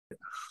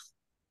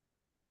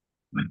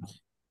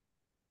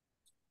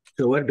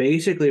So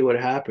what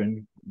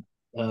happened,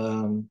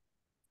 um,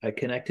 I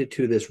connected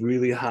to this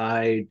really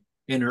high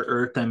inner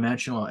earth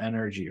dimensional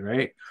energy,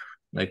 right?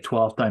 Like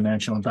 12th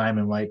dimensional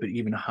diamond light, but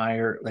even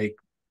higher, like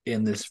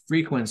in this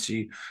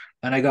frequency.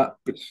 And I got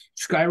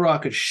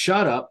skyrocket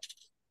shut up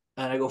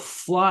and I go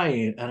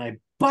flying and I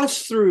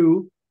bust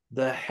through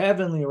the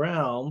heavenly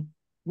realm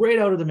right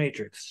out of the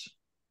matrix,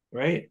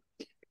 right?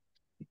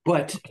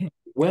 But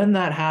when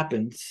that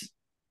happens,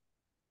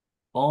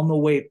 on the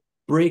way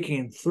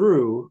breaking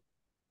through,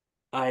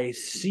 I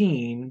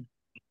seen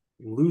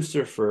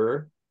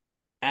Lucifer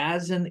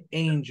as an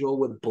angel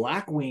with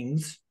black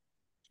wings,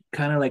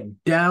 kind of like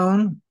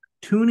down,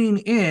 tuning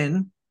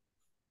in.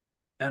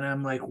 And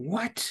I'm like,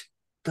 what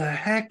the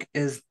heck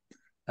is,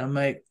 I'm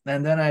like,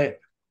 and then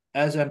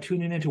as I'm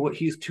tuning into what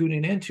he's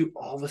tuning into,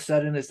 all of a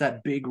sudden it's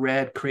that big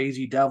red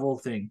crazy devil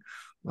thing,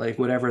 like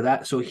whatever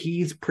that. So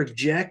he's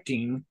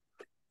projecting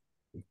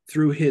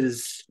through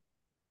his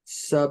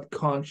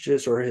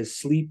subconscious or his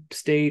sleep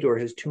state or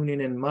his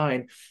tuning in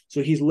mind.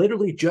 So he's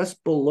literally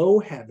just below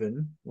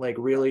heaven, like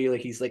really,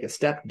 like he's like a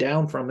step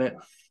down from it.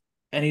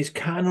 And he's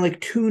kind of like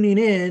tuning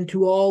in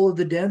to all of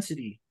the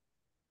density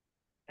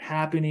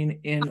happening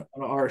in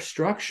our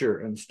structure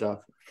and stuff.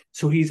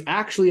 So he's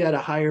actually at a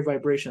higher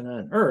vibration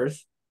than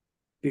Earth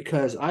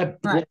because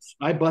Right.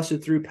 I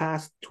busted through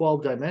past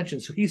 12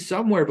 dimensions. So he's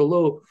somewhere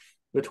below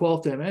the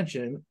 12th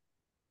dimension,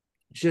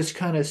 just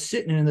kind of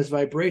sitting in this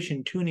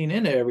vibration, tuning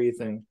into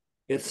everything.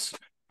 It's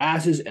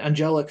as his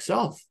angelic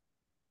self.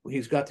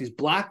 He's got these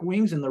black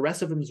wings and the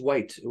rest of him is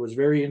white. It was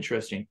very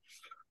interesting.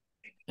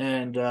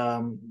 And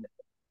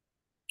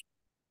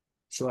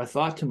so I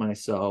thought to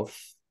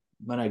myself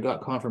when I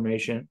got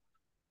confirmation,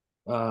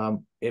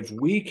 if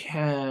we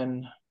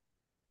can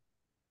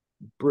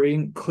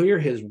clear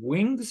his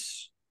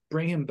wings,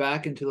 bring him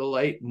back into the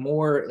light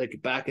more,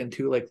 like back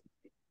into like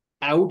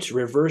out,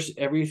 reverse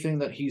everything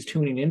that he's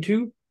tuning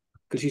into,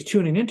 because he's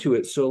tuning into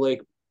it. So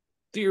like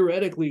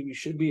theoretically, we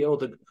should be able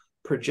to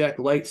project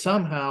light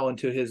somehow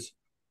into his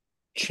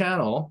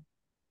channel,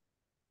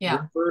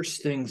 Yeah. reverse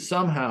things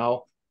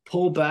somehow,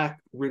 pull back,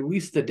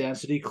 release the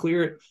density,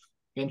 clear it,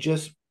 and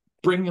just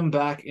bring him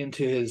back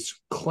into his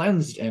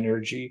cleansed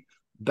energy,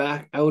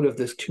 back out of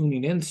this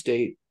tuning in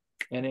state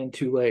and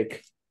into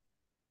like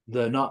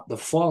the not the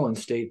fallen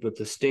state, but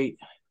the state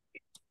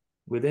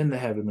within the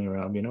heavenly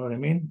realm. You know what I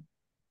mean?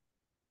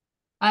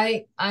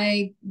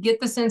 I get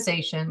the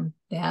sensation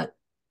that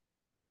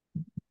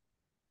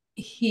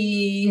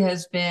he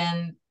has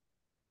been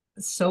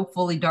so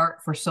fully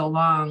dark for so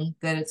long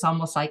that it's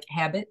almost like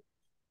habit,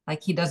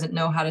 like he doesn't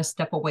know how to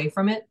step away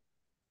from it.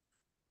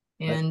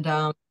 I, And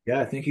yeah,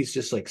 I think he's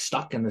just like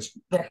stuck in this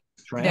that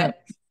trance.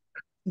 that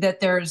that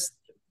there's,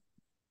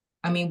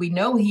 I mean, we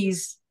know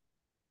he's,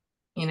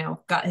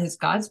 got his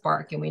God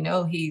spark, and we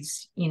know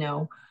he's,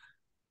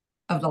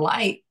 of the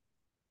light.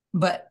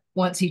 But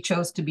once he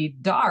chose to be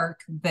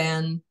dark,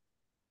 then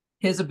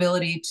his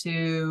ability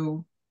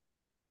to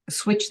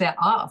switch that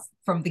off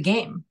from the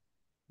game.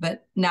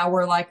 But now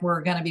we're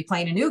going to be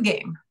playing a new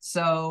game.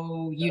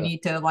 So you Yeah,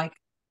 need to like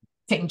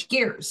change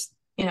gears.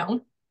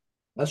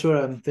 that's what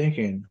I'm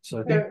thinking. So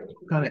I think Yeah,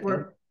 kind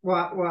of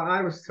well,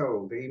 I was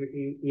told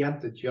he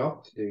had the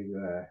job to do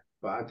there,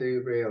 but I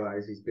do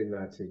realise he's been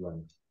there too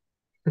long.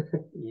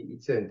 You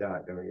turn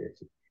dark, don't you?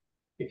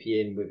 If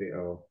you're in with it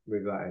or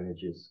with that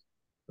energies.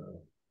 So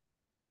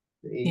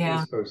he's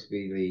Yeah, supposed to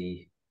be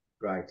the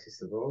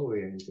brightest of all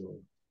the angels.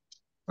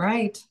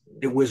 right.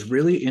 it was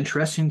really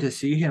interesting to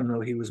see him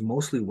though. He was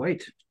mostly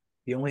white.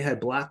 He only had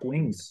black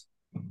wings,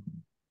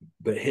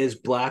 but his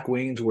black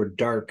wings were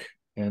dark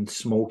and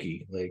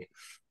smoky. Like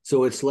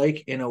so it's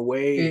like in a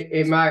way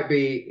It might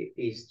be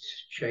he's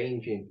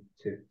changing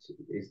to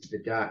is the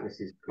darkness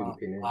is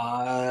creeping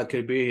in.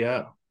 could be,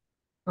 yeah.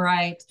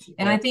 Right.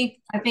 And I But think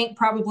I think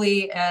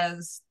probably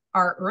as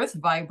our earth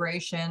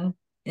vibration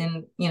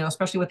in,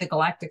 especially with the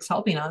galactics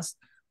helping us,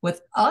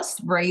 with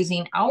us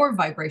raising our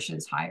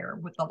vibrations higher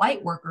with the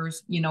light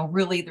workers,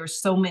 really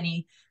there's so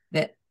many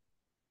that,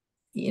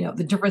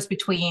 the difference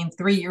between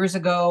 3 years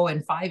ago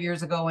and 5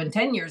 years ago and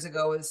 10 years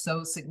ago is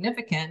so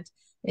significant.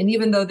 And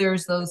even though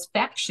there's those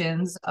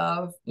factions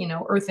of,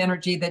 earth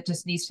energy that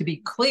just needs to be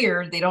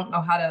cleared, they don't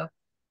know how to,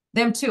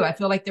 them too. I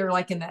feel like they're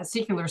like in that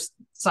secular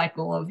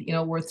cycle of,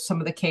 where some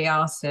of the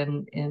chaos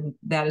and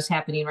that is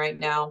happening right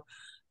now.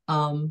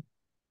 Um,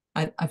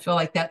 I feel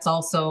like that's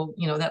also,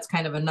 that's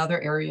kind of another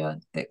area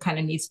that kind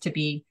of needs to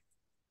be,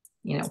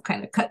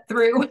 kind of cut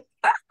through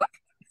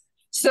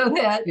so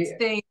that Yeah,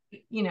 they,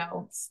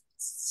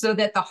 so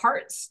that the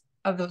hearts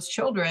of those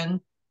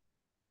children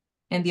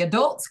and the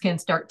adults can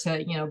start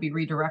to, be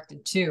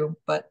redirected too.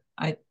 But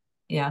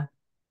yeah,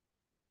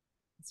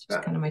 it's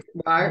just kind of my.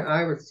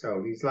 I was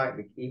told he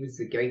was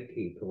the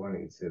gatekeeper,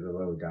 wanting to the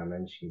lower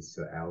dimensions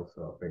to hell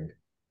sort of thing.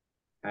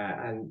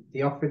 And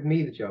they offered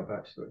me the job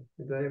actually.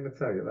 Did I ever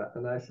tell you that?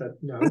 And I said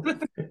no,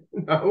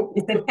 no,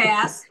 It's a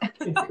pass.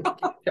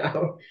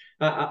 no.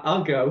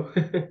 I'll go.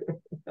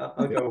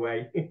 I'll go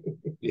away.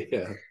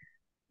 yeah.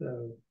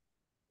 So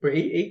But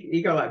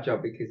he got that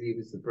job because he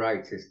was the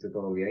brightest of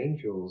all the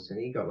angels, and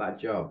he got that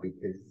job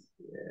because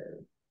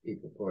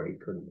people thought he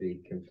couldn't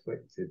be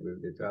conflicted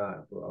with the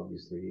dark, but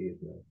obviously he is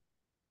now.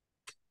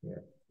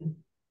 Yeah.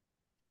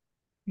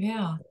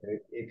 Yeah.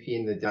 If you're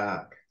in the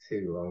dark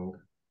too long.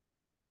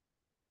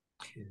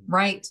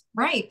 Right.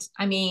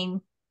 I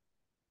mean,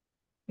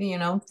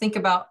 think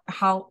about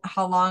how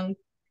long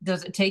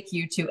does it take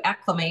you to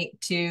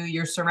acclimate to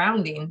your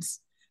surroundings?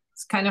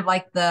 It's kind of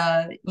like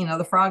the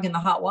frog in the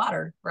hot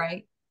water,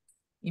 right?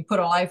 You put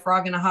a live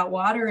frog in the hot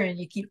water and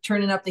you keep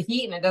turning up the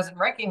heat and it doesn't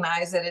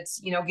recognize that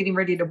it's, getting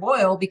ready to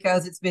boil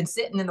because it's been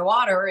sitting in the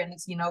water and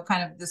it's,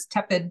 kind of this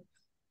tepid,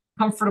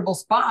 comfortable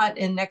spot.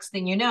 And next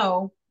thing you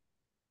know,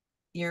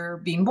 you're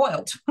being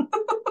boiled.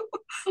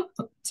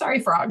 Sorry,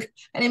 frog.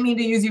 I didn't mean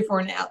to use you for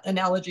an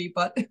analogy,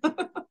 but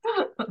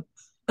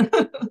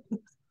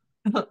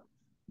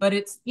but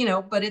it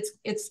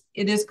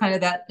is kind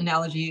of that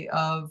analogy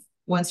of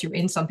once you're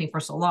in something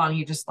for so long,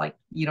 you just like,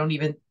 you don't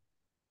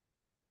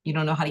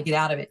know how to get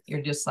out of it.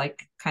 You're just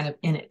like kind of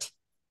in it.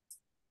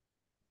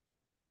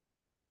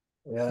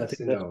 Yeah, I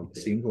think that's what it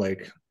seems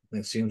like.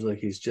 It seems like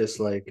he's just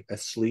like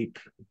asleep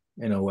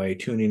in a way,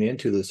 tuning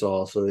into this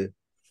all. So that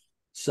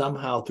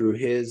somehow through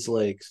his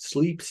like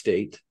sleep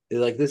state,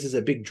 like this is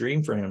a big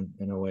dream for him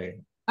in a way.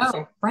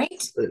 Oh,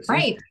 right.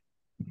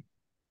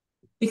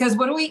 Because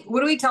what do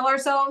we tell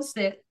ourselves?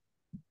 That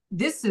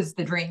this is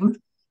the dream.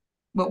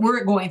 What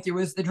we're going through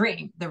is the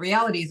dream. The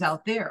reality is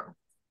out there.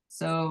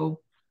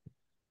 So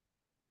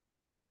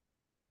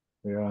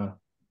yeah,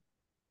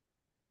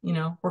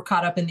 we're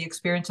caught up in the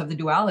experience of the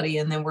duality,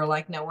 and then we're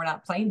like, no, we're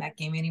not playing that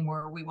game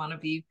anymore. We want to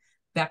be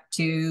back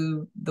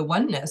to the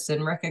oneness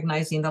and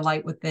recognizing the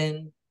light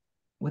within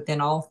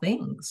all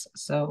things.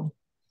 So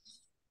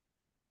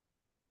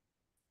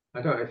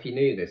I don't know if you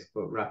knew this,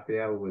 but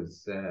Raphael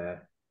was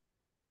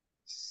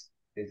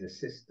his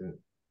assistant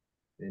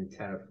in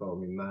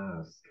terraforming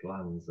Mars,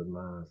 plans of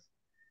Mars.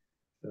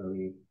 So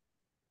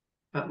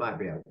that might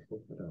be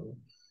helpful. I don't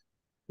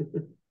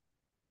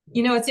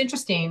know. It's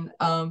interesting.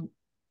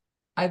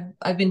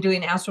 I've been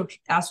doing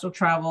astral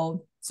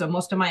travel. So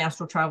most of my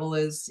astral travel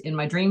is in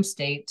my dream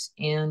state,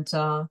 and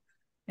the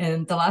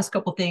last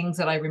couple things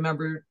that I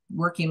remember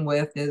working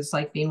with is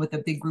like being with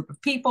a big group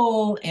of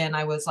people, and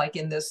I was like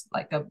in this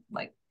like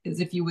as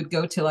if you would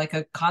go to like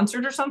a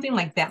concert or something,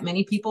 like that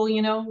many people,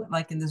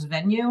 like in this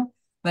venue,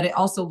 but it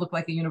also looked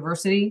like a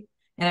university.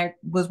 And I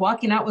was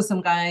walking out with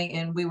some guy,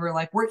 and we were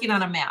like working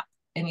on a map,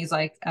 and he's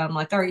like, I'm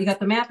like, all right, you got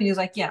the map? And he's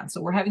like, yeah.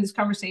 So we're having this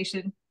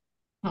conversation.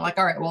 I'm like,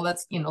 all right, well,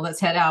 let's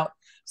head out.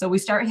 So we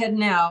start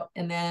heading out,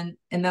 and then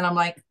I'm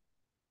like,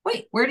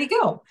 wait, where'd he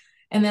go?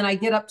 And then I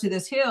get up to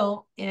this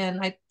hill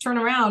and I turn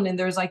around, and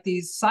there's like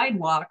these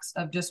sidewalks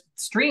of just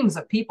streams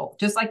of people,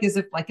 just like as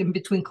if like in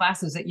between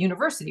classes at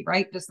university,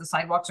 right? Just the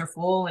sidewalks are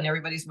full and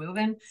everybody's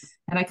moving.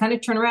 And I kind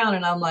of turn around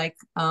and I'm like,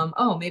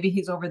 oh, maybe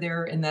he's over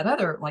there in that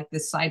other, like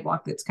this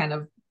sidewalk that's kind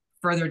of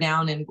further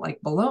down and like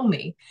below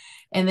me.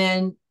 And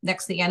then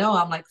next thing I know,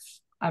 I'm like,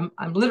 I'm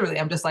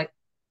just like,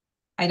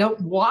 I don't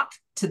walk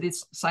to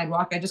this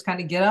sidewalk. I just kind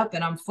of get up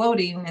and I'm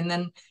floating.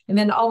 And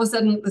then all of a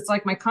sudden it's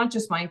like my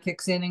conscious mind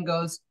kicks in and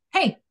goes,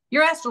 hey,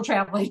 you're astral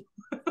traveling.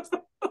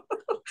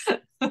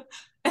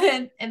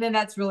 and then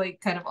that's really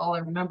kind of all I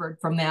remembered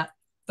from that.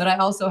 But I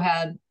also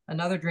had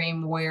another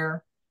dream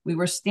where we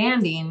were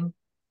standing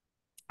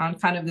on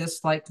kind of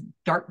this like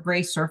dark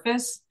gray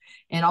surface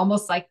and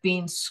almost like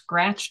being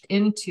scratched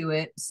into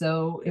it.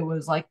 So it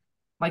was like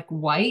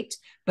white,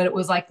 but it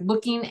was like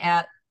looking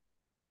at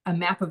a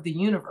map of the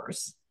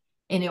universe,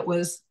 and it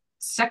was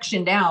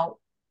sectioned out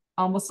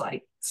almost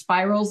like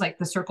spirals, like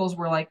the circles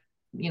were like,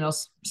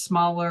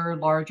 smaller,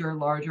 larger,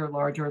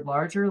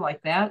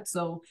 like that.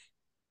 So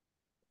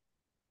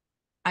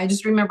I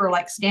just remember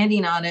like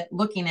standing on it,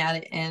 looking at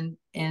it,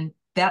 and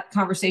that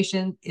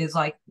conversation is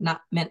like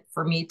not meant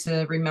for me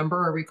to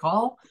remember or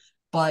recall,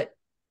 but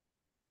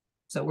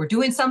so we're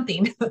doing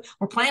something,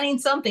 we're planning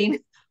something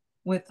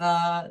with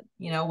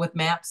with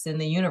maps in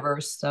the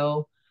universe.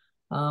 So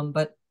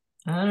but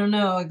I don't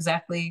know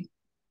exactly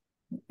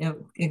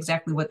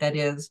what that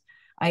is.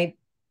 I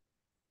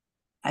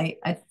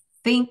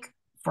think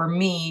for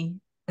me,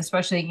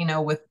 especially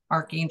with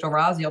Archangel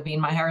Raziel being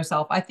my higher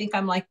self, I think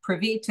I'm like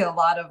privy to a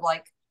lot of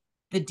like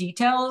the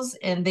details,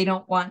 and they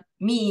don't want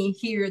me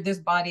here, this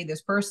body,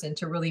 this person,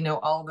 to really know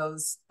all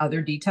those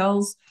other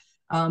details.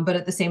 But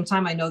at the same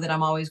time, I know that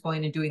I'm always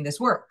going and doing this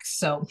work.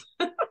 So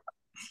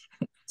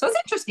so it's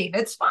interesting.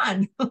 It's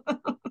fun.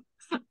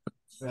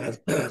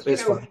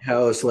 It's funny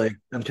how it's like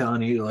I'm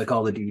telling you like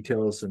all the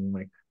details, and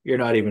like you're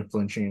not even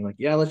flinching. Like,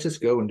 yeah, let's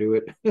just go and do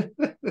it.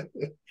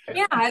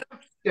 Yeah, I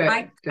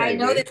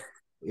know that.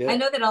 Yeah. I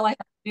know that all I have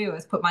to do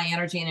is put my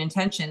energy and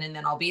intention, and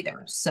then I'll be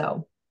there.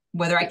 So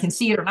whether I can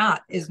see it or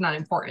not is not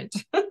important.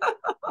 Do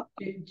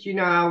you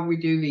know how we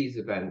do these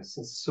events?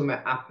 And something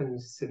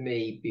happens to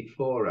me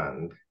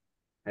beforehand,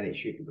 and it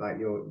should like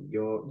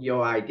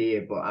your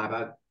idea. But I've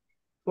had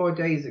 4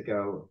 days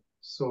ago,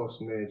 Source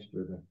merged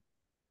with a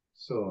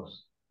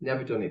Source.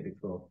 Never done it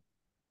before.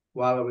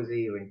 While I was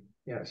healing,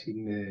 it actually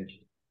merged.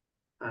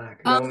 and I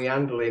can only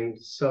handle him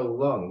so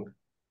long.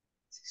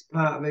 It's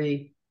part of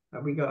me.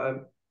 Have we got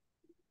to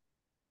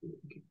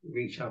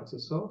reach out to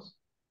source?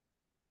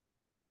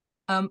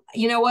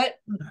 You know what?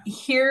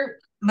 Here,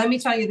 let me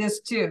tell you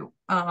this too.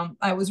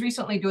 I was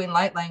recently doing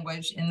light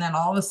language, and then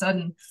all of a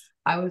sudden,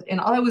 all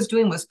I was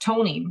doing was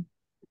toning.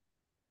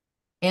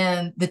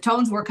 And the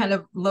tones were kind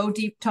of low,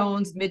 deep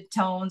tones, mid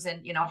tones,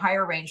 and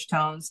higher range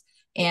tones.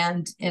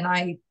 And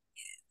I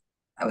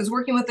was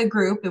working with a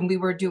group, and we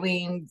were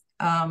doing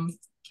can't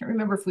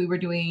remember if we were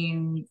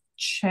doing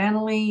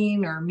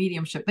channeling or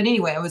mediumship, but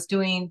anyway, I was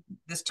doing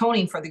this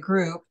toning for the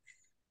group,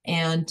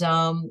 and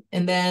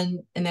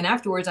then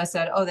afterwards I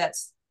said, oh,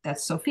 that's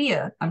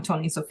Sophia. I'm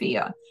toning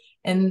Sophia.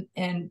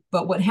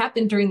 But what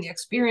happened during the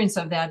experience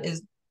of that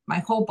is my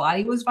whole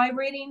body was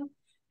vibrating,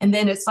 and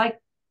then it's like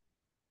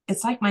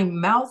my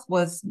mouth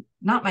was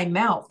not my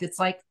mouth. It's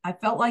like I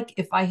felt like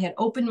if I had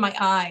opened my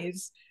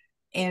eyes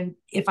and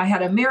if I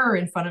had a mirror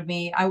in front of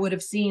me, I would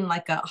have seen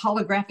like a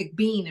holographic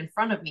being in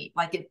front of me.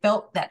 Like it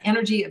felt that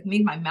energy. It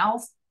made my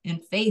mouth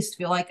and face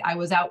feel like I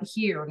was out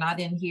here, not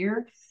in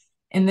here.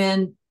 And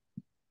then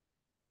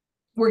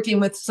working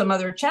with some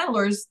other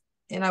channelers,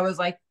 and I was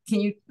like, can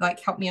you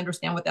like help me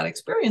understand what that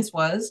experience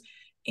was?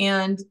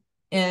 And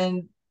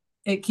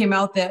it came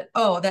out that,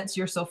 oh, that's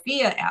your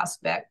Sophia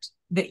aspect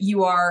that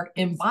you are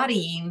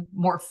embodying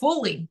more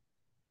fully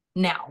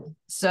now.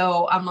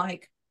 So I'm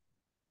like,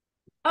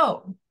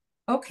 oh,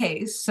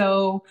 okay.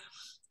 So,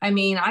 I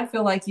mean, I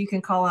feel like you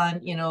can call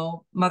on,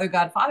 Mother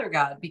God, Father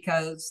God,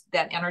 because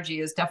that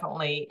energy is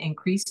definitely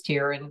increased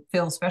here. And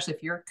Phil, especially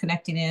if you're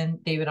connecting in,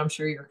 David, I'm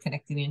sure you're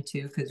connecting in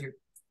too, because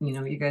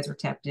you guys are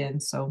tapped in.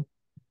 So.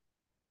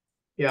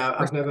 Yeah,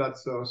 I've never had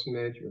source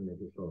merge with me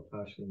before,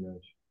 partially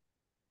merge.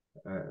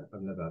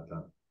 I've never had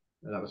that.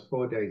 And that was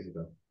 4 days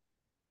ago.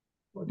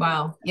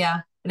 Wow.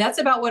 Yeah. That's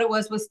about what it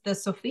was with the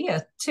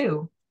Sophia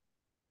too.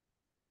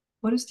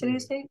 What is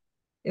today's date?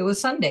 It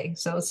was Sunday.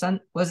 So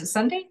was it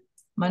Sunday?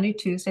 Monday,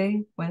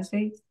 Tuesday,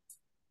 Wednesday?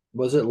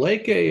 Was it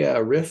like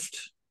a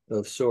rift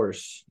of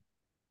source?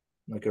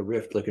 Like a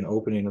rift, like an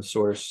opening of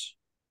source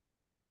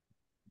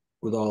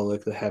with all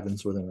like the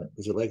heavens within it.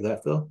 Was it like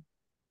that, Phil?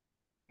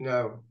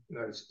 No,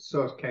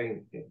 source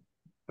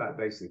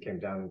basically came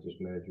down and just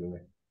merged with me.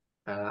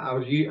 I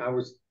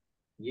was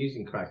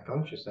using Christ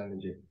conscious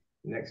energy.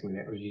 The next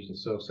minute I was using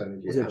source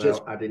energy. Was it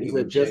just, I didn't was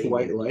even it just change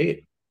white it.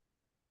 light?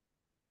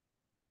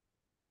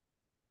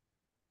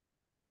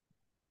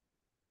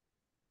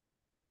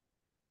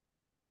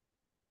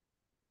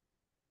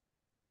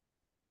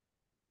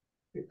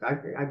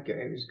 I'd get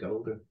it was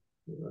golden.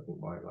 It wasn't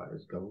white light, it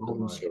was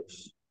golden light.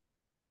 Source.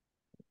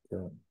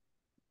 Yeah.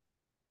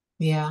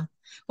 Yeah.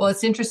 Well,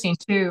 it's interesting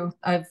too.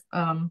 I've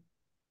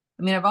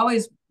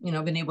always,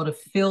 been able to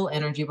feel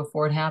energy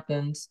before it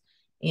happens.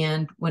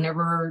 And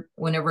whenever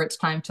it's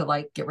time to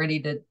like get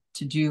ready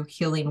to do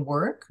healing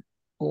work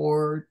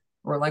or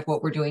like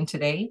what we're doing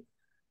today,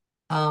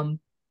 I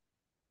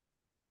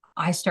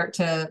start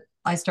to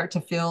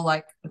feel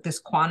like this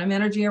quantum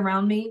energy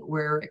around me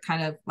where it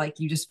kind of like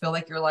you just feel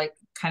like you're like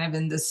kind of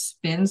in this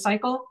spin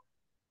cycle.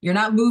 You're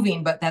not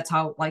moving, but that's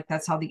how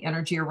the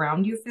energy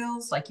around you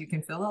feels. Like you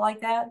can feel it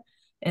like that.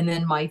 And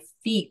then my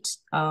feet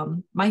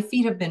have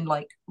been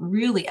like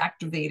really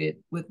activated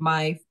with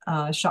my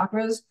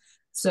chakras.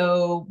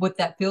 So what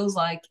that feels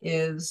like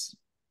is,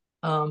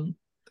 so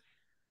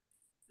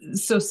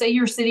say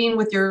you're sitting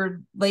with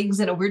your legs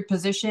in a weird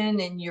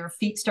position and your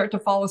feet start to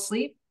fall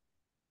asleep,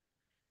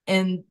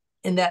 and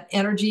in that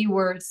energy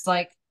where it's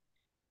like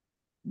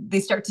they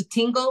start to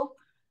tingle,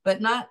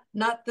 but not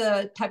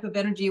the type of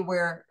energy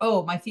where,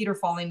 oh, my feet are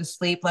falling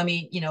asleep, let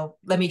me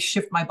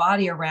shift my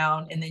body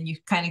around, and then you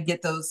kind of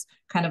get those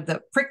kind of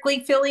the prickly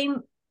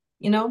feeling,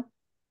 so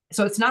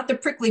it's not the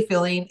prickly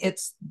feeling,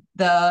 it's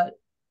the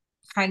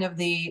kind of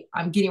the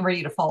I'm getting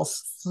ready to fall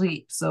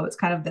asleep, so it's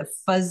kind of the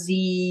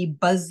fuzzy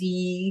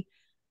buzzy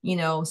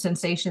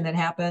sensation that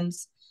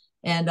happens.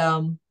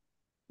 And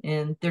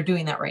they're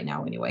doing that right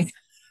now anyway.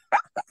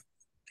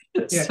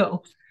 Yeah.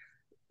 So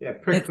yeah,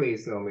 prickly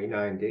is normally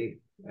 9D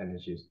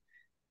energies.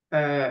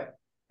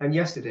 And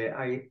yesterday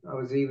I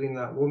was healing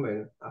that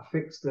woman. I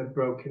fixed her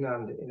broken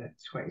hand in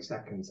 20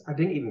 seconds. I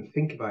didn't even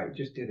think about it,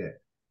 just did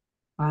it.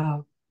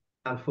 wow.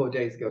 And 4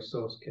 days ago,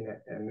 Source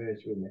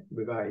merged with me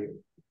without you.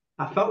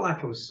 I felt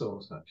like I was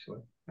Source,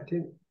 actually. I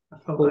didn't. I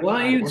felt Well, like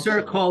why don't you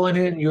start calling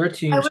in your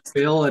teams,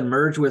 Phil, and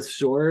merge with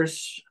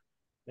Source,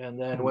 and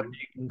then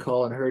Wendy can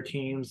call in her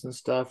teams and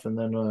stuff, and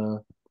then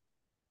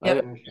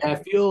Yep. I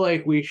feel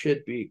like we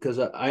should be, because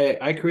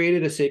I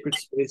created a sacred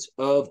space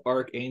of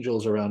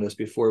archangels around us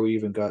before we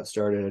even got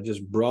started. I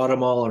just brought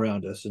them all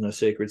around us in a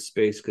sacred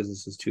space because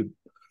this is too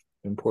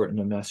important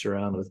to mess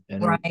around with.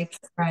 Right.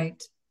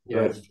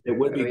 Yeah, But it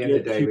would be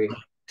good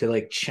to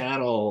like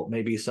channel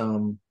maybe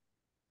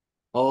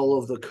all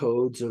of the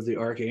codes of the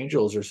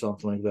archangels or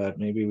something like that.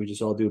 Maybe we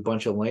just all do a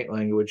bunch of light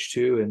language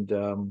too,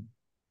 and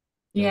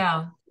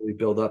yeah, we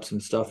build up some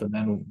stuff, and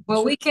then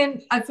we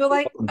can. I feel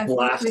like we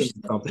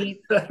should something.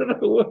 I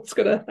don't know what's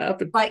gonna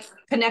happen. like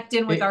connect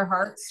in with our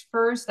hearts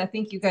first. I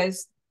think you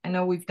guys I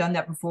know we've done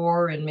that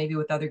before and maybe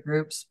with other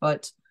groups,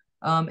 but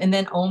and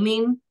then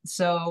ohming.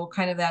 So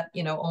kind of that,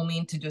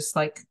 ohming to just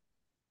like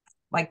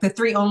the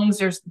 3 ohms,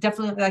 there's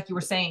definitely, like you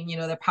were saying,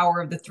 the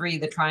power of the 3,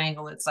 the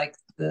triangle, it's like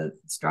the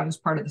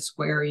strongest part of the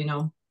square,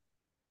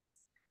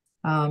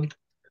 but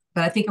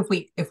I think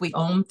if we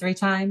ohm 3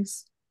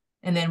 times,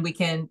 and then we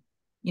can,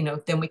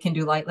 then we can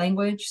do light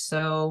language.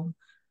 So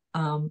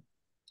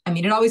I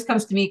mean, it always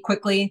comes to me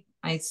quickly.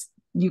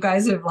 You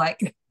guys have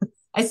like,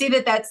 I see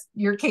that that's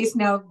your case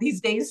now these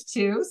days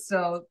too.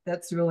 So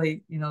that's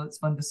really, it's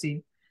fun to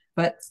see.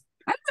 But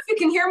I don't know if you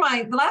can hear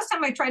the last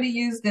time I tried to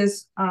use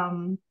this,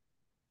 my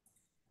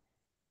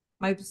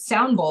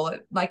sound bowl,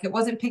 it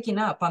wasn't picking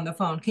up on the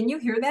phone. Can you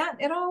hear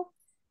that at all?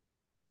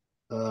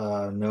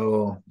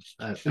 No.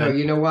 No,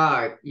 you know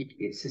why?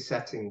 It's the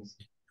settings.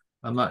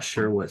 I'm not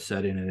sure what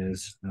setting it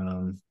is.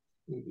 You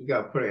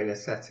got to put it in the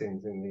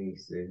settings in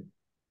these.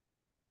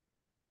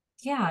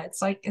 Yeah, it's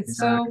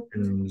so.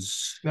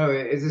 No,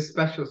 it's a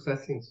special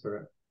settings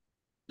for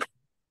it.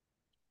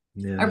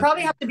 Yeah. I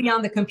probably have to be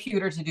on the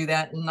computer to do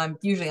that, and I'm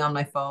usually on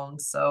my phone,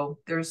 so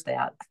there's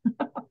that.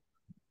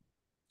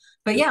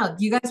 But yeah,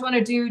 do you guys want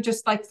to do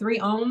just like 3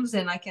 ohms,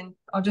 and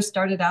I'll just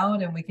start it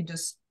out, and we can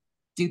just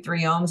do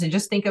 3 ohms and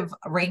just think of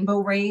a rainbow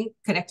ray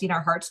connecting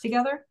our hearts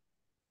together.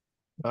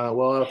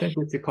 Well, I think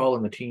we should call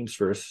in the teams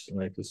first.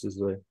 Like this is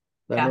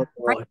I know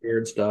we're all here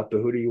and stuff,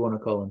 but who do you want to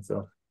call in,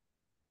 Phil?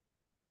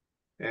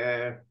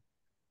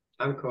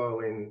 I'm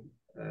calling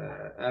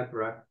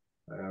Ebra,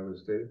 I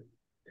always do,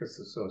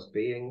 crystal source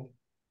being,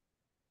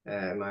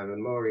 my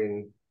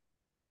Lemurian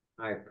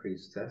high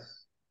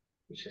priestess,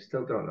 which I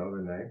still don't know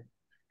the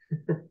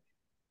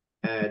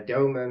name,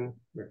 Doman,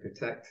 my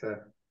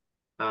protector,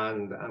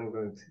 and I'm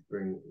going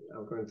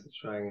to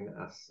try and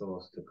ask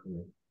Source to come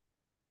in.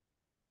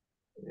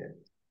 Yeah.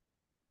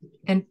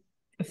 And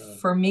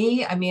for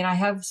me, I mean, I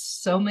have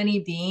so many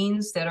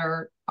beings that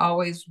are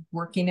always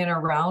working in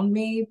around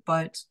me,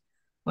 but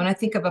when I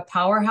think of a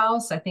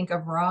powerhouse, I think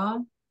of Ra.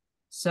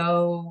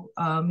 So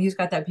he's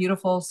got that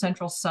beautiful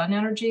central sun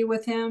energy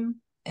with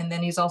him. And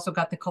then he's also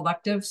got the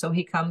collective. So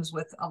he comes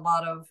with a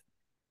lot of,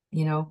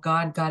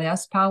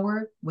 goddess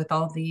power with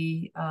all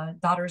the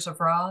daughters of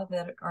Ra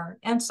that are,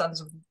 and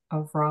sons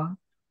of Ra.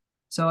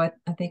 So I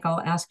think I'll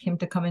ask him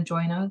to come and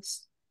join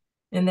us.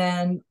 And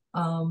then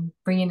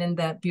bringing in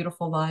that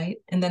beautiful light.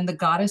 And then the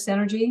goddess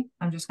energy,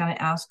 I'm just going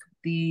to ask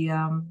the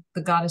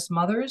goddess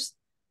mothers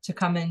to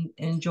come in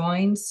and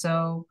join.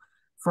 So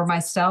for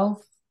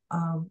myself,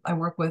 I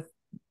work with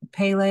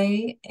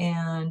Pele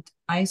and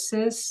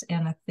Isis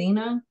and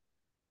Athena.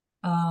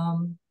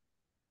 And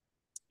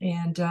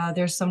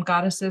there's some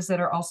goddesses that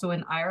are also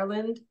in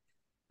Ireland.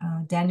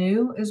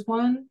 Danu is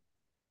one,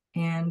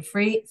 and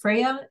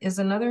Freya is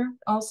another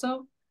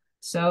also.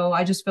 So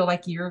I just feel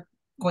like you're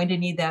going to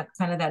need that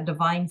kind of that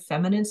divine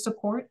feminine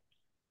support.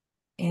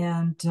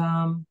 And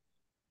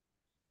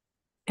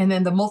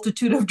then the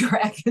multitude of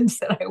dragons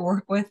that I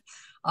work with,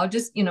 I'll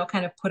just,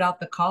 kind of put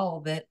out the call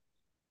that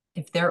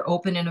if they're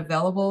open and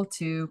available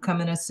to come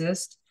and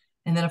assist.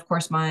 And then of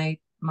course my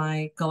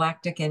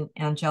galactic and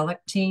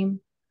angelic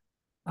team,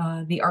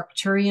 the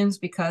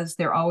Arcturians, because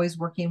they're always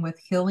working with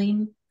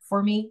healing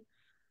for me.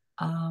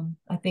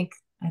 I think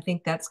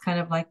that's kind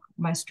of like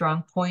my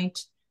strong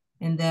point.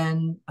 And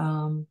then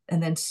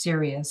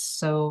Sirius.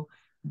 So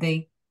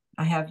I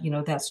have,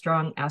 that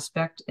strong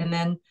aspect. And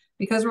then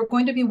because we're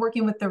going to be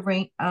working with the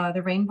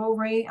rainbow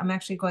ray, I'm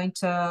actually going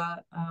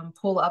to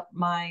pull up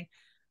my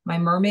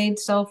mermaid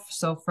self.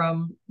 So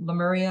from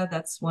Lemuria,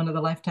 that's one of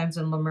the lifetimes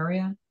in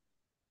Lemuria.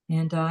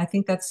 And I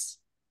think that's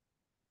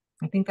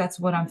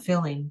what I'm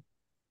feeling.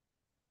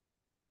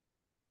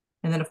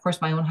 And then of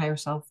course my own higher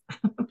self.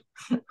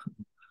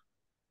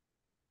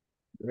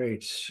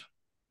 Great.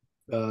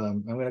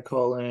 I'm going to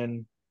call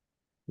in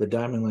the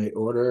Diamond Light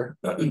Order,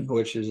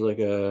 which is like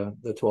the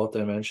 12th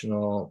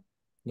dimensional,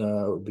 it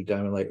would be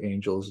Diamond Light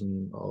Angels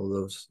and all of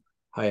those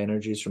high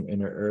energies from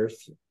inner Earth.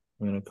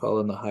 I'm going to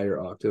call in the higher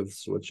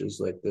octaves, which is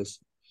like this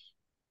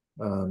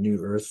new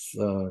Earth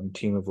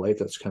team of light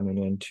that's coming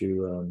in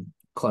to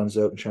cleanse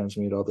out and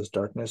transmute all this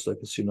darkness like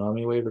a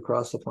tsunami wave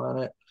across the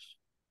planet.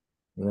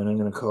 And then I'm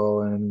going to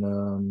call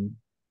in,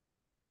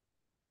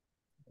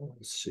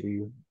 let's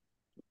see.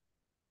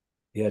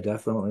 Yeah,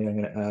 definitely.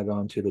 I'm going to add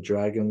on to the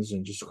dragons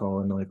and just call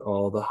in like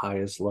all the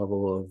highest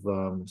level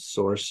of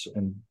source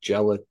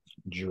angelic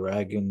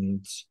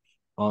dragons,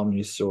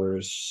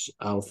 omnisource,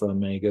 alpha,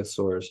 mega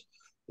source,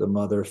 the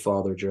mother,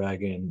 father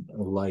dragon,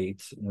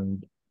 light,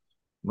 and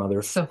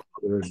mother,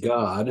 father,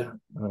 God,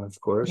 of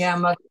course. Yeah,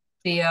 Mother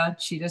Sophia.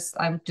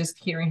 I'm just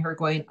hearing her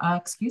going,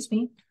 excuse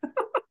me.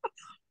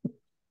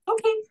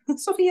 Okay,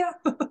 Sophia.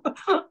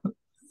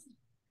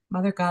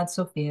 Mother God,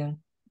 Sophia.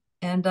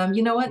 And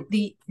you know what?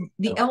 The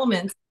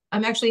elements,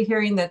 I'm actually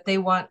hearing that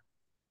they're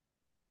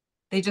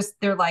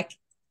like,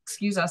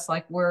 excuse us,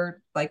 like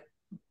we're like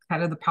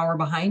kind of the power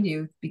behind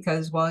you,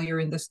 because while you're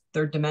in this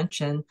 3rd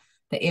dimension,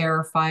 the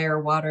air, fire,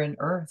 water, and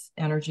earth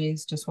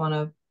energies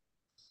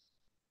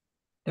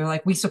they're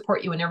like, we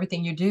support you in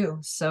everything you do.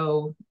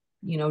 So,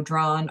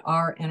 draw on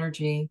our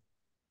energy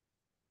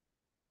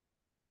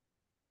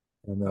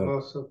I'm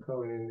also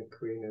calling in the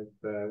queen of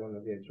one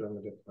of the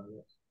Andromeda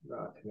planets that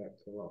I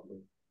connect a lot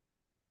with.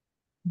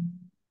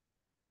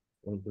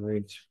 Oh,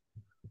 great.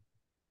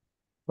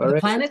 The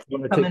planets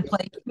come and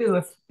play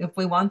too if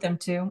we want them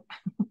to.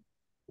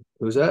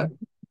 Who's that?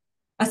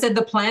 I said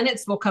the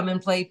planets will come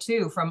and play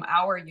too from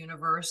our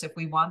universe if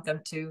we want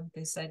them to.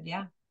 They said,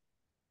 yeah.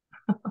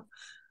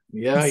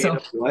 Yeah, so,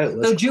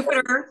 so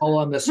Jupiter. All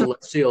on the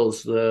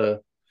celestials,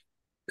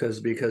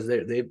 because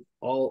they're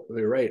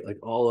right. Like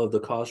all of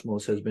the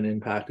cosmos has been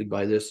impacted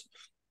by this.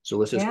 So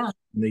let's just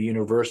the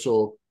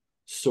universal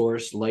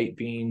source, light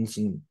beings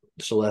and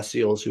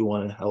celestials who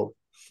want to help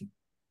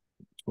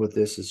with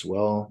this as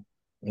well.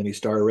 Any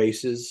star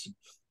races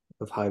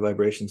of high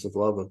vibrations of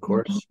love, of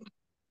course.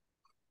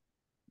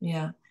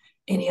 Yeah.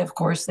 Any, of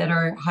course, that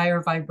are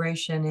higher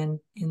vibration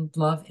in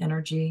love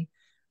energy,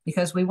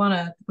 because we want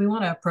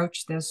to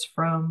approach this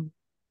from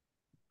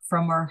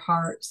our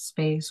heart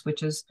space,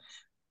 which is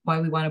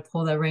why we want to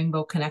pull the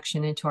rainbow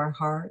connection into our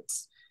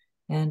hearts.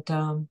 And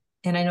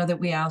I know that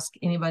we ask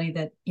anybody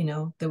that,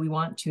 that we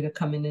want to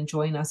come in and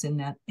join us in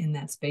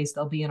that space.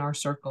 They'll be in our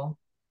circle.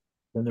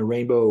 And the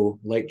rainbow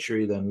light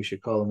tree, then we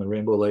should call them the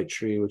rainbow light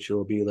tree, which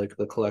will be like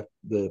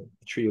the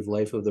tree of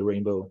life of the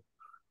rainbow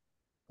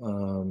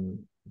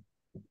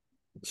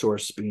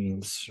source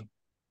beings.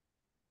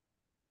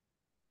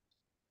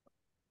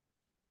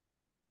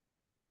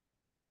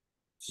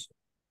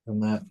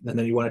 And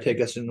then you want to take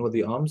us in with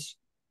the ums?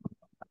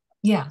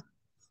 Yeah.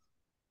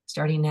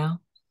 Starting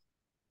now.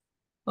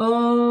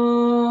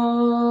 Oh.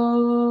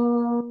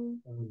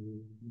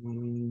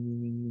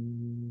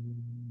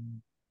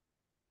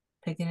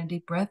 Taking a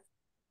deep breath.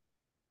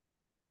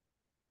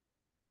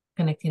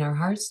 Connecting our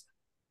hearts.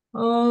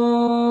 Oh.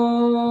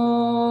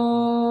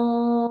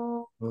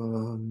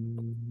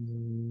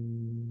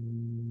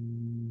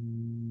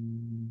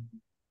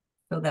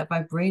 Feel that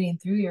vibrating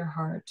through your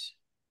heart,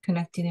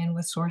 connecting in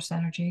with source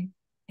energy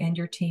and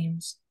your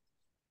teams.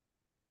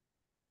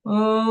 Oh.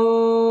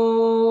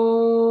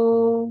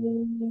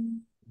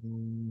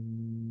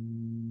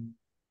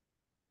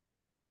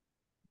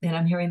 And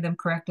I'm hearing them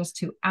correct us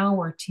to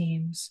our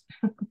teams.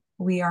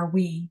 We are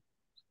we.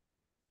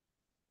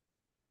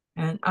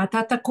 And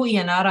atata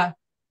kuyanara.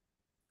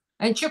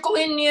 And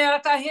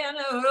chukuinyara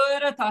kahena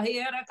ura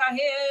tahira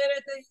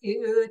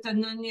kahera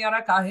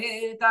tananyara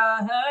kaheta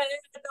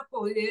heta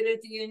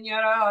poiriti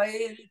nyara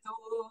to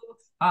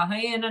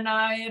ahena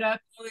naira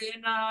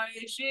kuina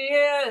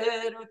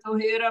shira to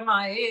hira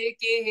mai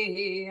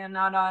ki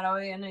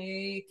anara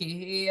ene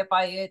ki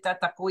paeta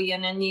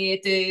takuyana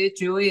niete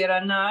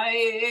chuira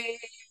nai.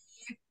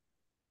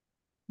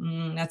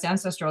 That's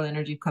ancestral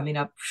energy coming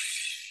up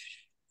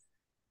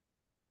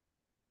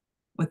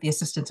with the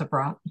assistance of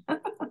Ra.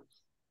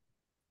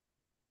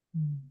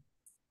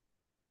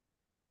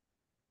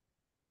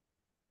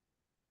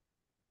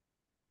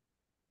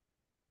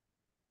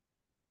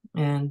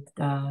 And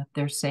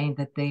they're saying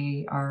that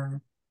they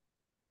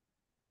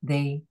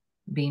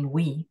being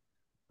we,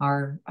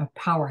 are a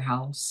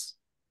powerhouse,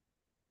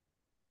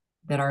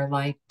 that our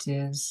light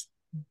is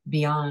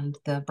beyond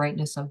the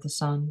brightness of the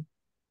sun,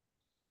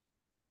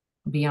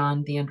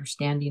 beyond the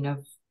understanding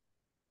of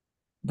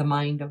the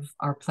mind of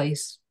our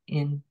place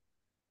in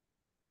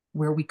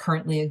where we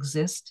currently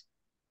exist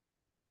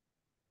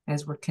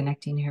as we're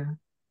connecting here.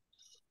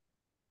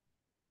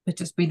 But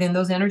just breathe in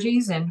those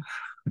energies and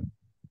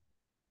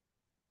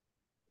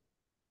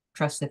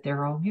trust that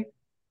they're all here.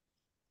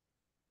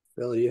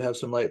 Phil, you have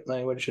some light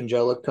language,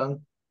 angelic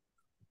tongue?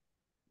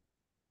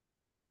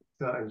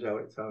 It's not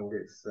angelic tongue,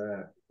 it's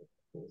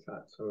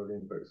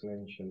Arcturian, but it's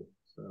an ancient,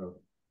 so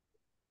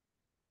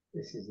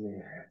this is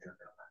new.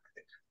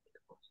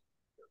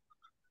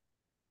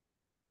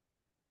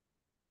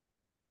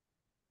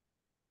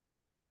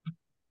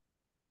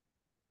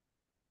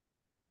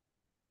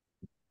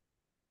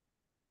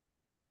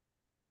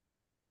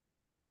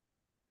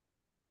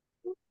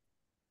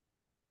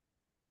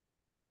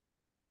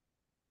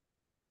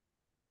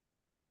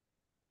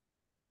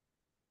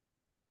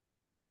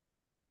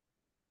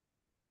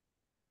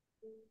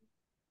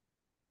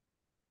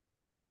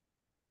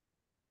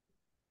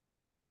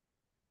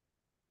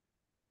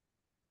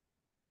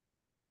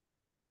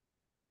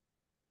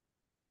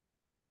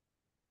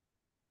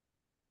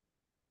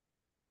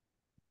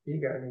 You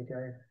got any,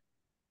 Dave?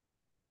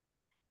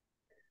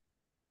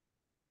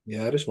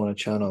 Yeah, I just want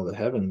to channel the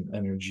heaven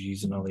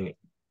energies and all the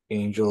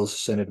angels,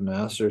 ascended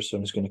masters. So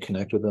I'm just going to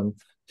connect with them.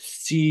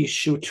 Si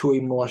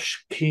shutui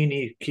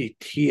moshkini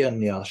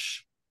kitianyas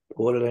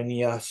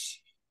poranias.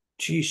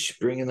 Geesh,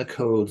 bring in the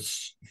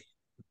codes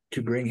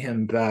to bring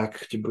him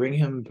back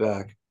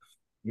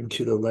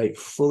into the light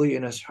fully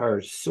in his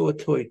heart. So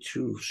toy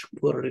to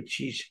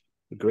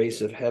the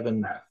grace of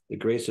heaven, the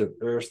grace of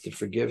earth to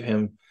forgive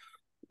him.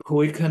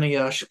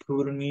 Poikanayash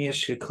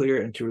Puraniyash to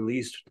clear and to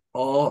release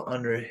all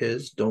under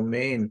his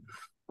domain.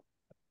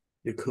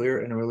 To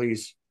clear and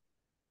release.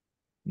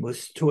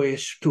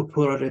 Asking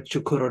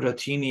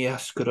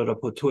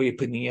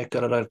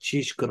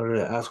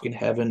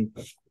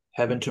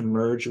heaven to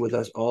merge with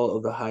us all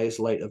of the highest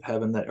light of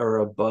heaven that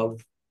are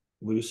above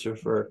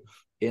Lucifer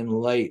in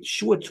light.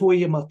 Help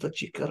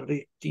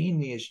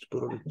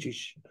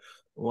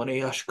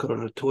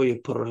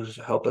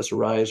us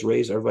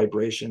raise our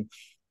vibration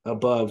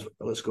above.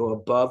 Let's go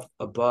above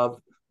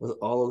with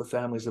all of the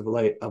families of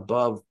light,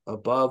 above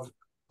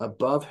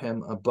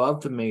him,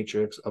 above the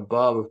matrix,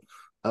 above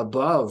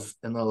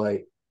in the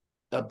light,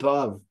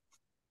 above,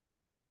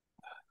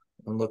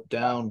 and look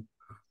down.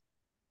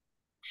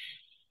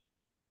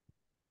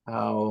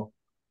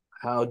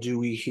 How do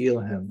we heal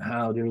him?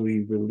 How do we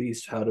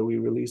release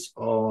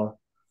all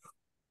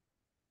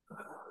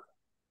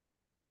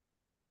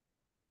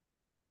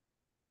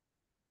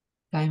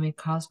diamond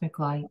cosmic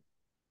light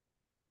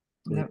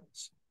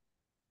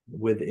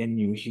within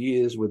you? He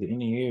is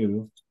within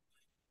you.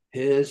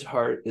 His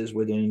heart is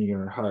within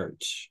your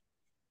heart.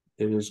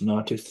 It is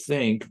not to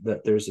think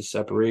that there's a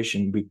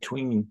separation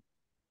between.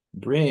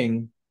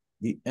 Bring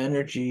the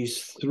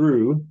energies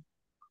through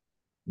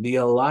the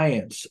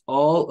alliance,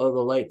 all of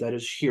the light that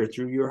is here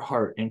through your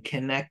heart, and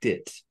connect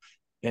it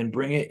and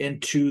bring it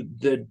into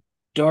the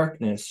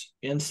darkness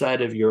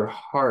inside of your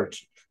heart,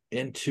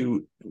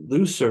 into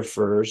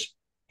Lucifer's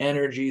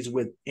energies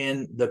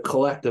within the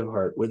collective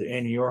heart,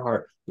 within your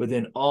heart,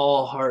 within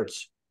all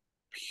hearts.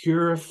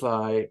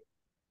 Purify,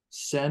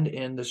 send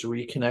in this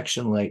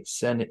reconnection light,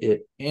 send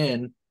it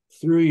in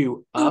through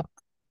you, up,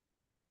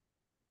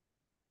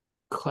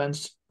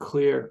 cleanse,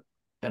 clear,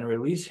 and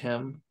release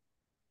him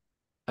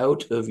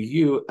out of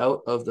you,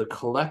 out of the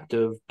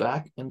collective,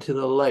 back into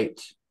the light.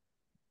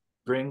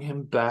 Bring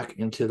him back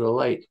into the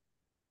light.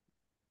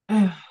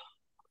 God,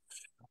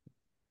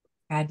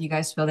 do you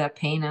guys feel that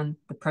pain and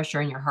the pressure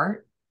in your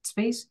heart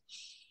space?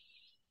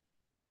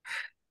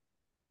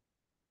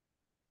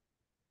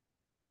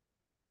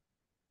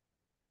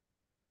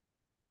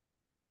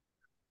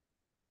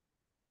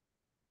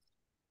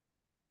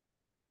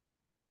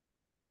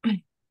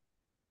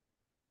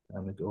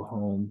 I'm gonna go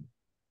home.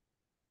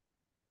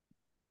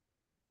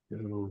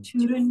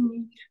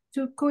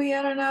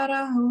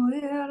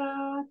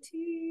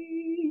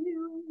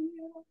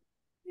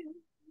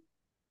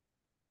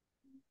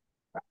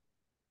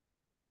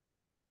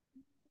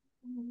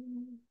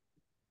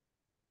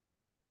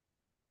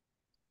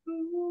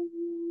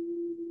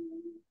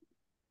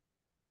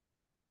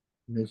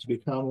 Let's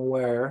become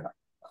aware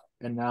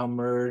and now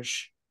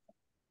merge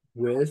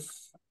with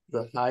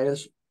the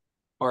highest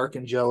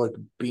archangelic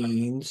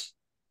beings.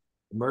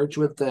 Merge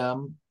with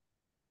them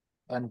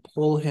and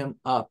pull him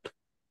up.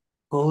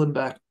 Pull him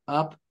back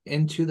up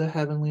into the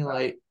heavenly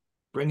light.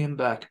 Bring him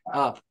back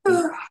up in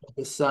front of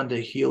the sun to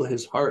heal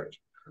his heart.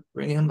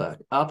 Bring him back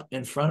up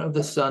in front of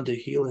the sun to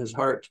heal his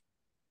heart.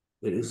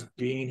 It is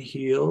being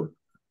healed.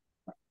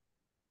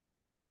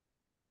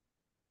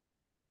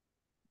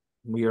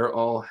 We are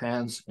all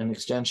hands and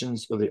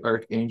extensions of the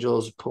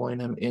archangels, pulling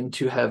him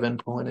into heaven,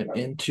 pulling him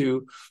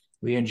into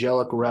the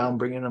angelic realm,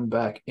 bringing him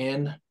back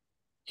in,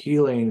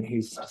 healing.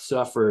 He's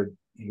suffered.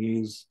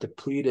 He's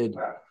depleted.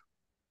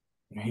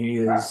 He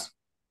is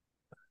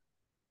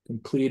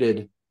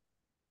completed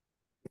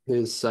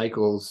his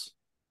cycles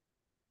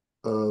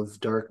of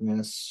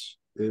darkness.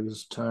 It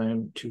is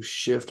time to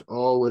shift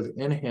all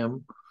within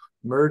him,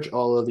 merge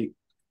all of the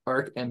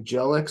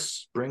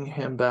archangelics, bring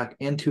him back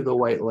into the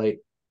white light,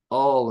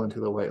 all into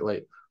the white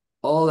light,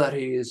 all that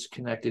he is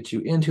connected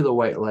to into the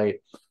white light,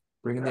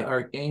 bringing the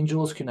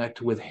archangels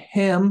connect with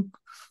him,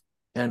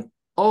 and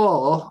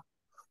all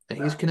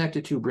that he's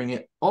connected to, bring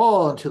it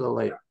all into the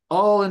light,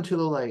 all into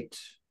the light.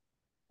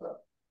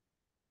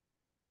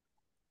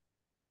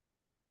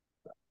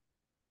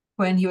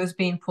 When he was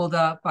being pulled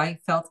up, I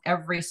felt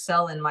every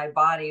cell in my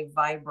body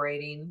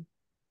vibrating,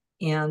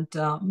 and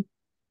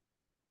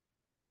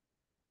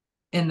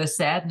in the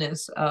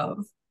sadness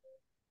of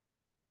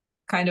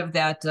kind of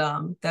that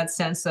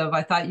sense of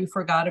I thought you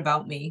forgot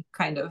about me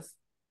kind of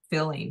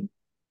feeling,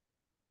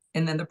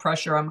 and then the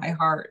pressure on my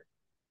heart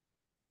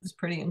was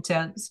pretty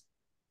intense.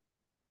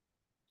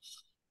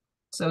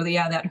 So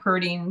yeah, that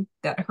hurting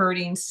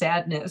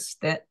sadness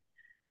that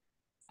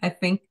I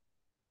think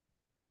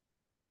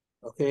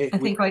they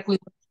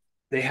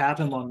have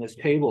him on this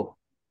table.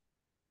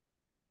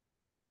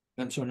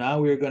 And so now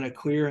we're going to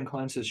clear and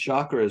cleanse his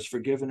chakras,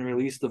 forgive and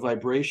release the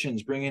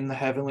vibrations, bringing the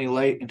heavenly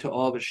light into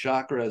all of his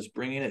chakras,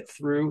 bringing it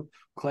through,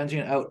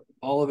 cleansing out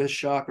all of his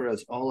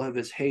chakras, all of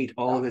his hate,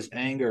 all of his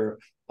anger,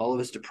 all of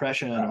his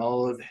depression,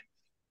 all of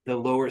the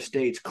lower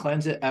states.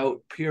 Cleanse it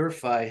out,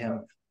 purify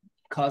him,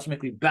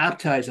 cosmically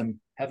baptize him,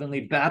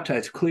 heavenly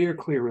baptize, clear,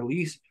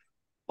 release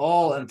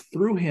all, and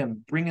through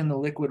him, bring in the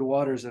liquid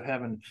waters of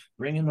heaven,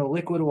 bring in the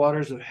liquid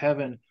waters of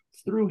heaven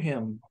through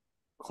him.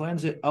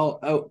 Cleanse it all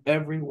out,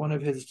 every one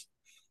of his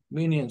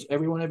minions,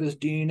 every one of his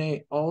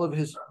DNA, all of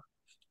his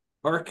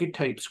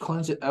archetypes,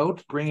 cleanse it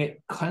out,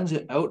 cleanse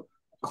it out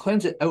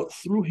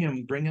through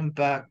him, bring him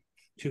back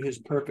to his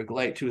perfect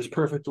light, to his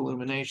perfect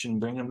illumination,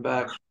 bring him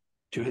back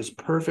to his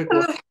perfect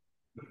light.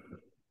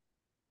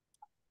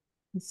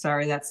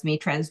 Sorry, that's me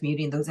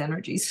transmuting those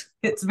energies.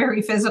 It's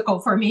very physical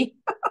for me.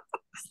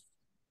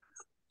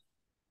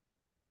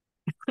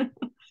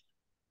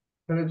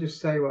 Can I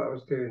just say what I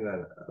was doing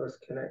then? I was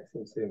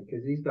connecting to him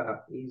because he's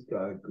got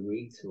to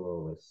agree to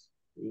all this.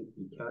 He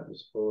can't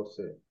just force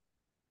it,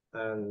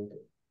 and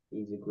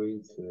he's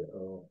agreed to it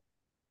all,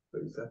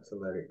 but he's had to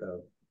let it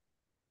go.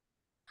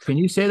 Can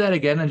you say that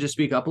again and just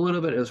speak up a little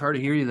bit? It was hard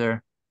to hear you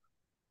there.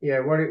 Yeah,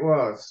 what it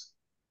was,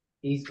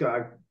 he's got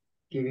to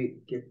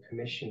give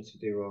permission to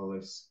do all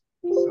this.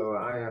 So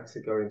I had to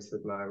go into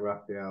my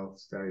Raphael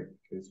state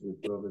because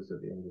we're brothers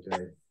at the end of the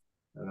day,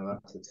 and I'll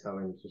have to tell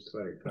him just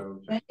let it go,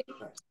 just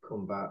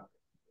come back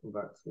to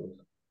us.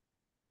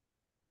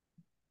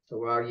 So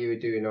while you were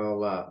doing all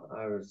that,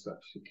 I was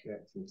actually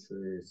connecting to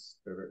his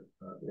spirit,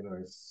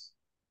 his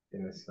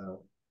inner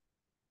self.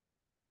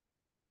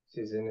 It's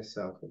his inner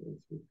self that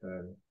needs to be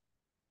turned.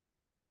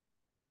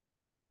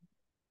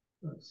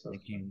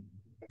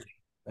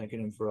 Thanking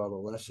him for all the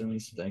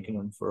lessons, thanking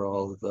him for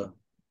all of the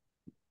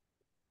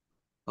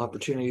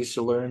opportunities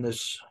to learn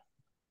this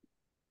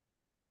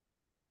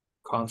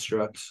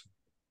construct.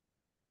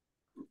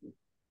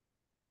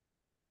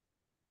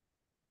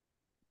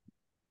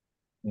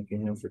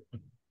 Thanking him for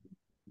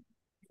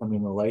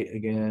coming the light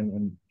again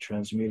and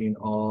transmuting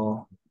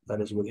all that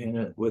is within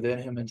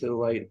him into the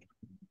light,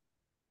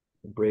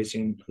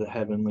 embracing the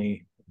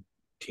heavenly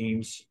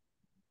teams.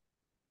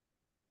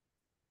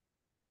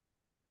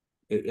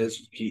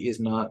 He is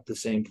not the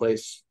same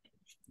place.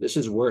 This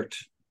has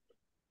worked.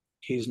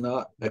 He's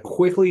not. I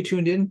quickly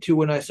tuned in to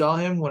when I saw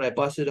him when I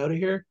busted out of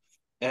here,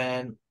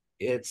 and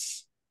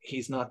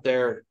he's not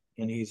there,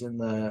 and he's in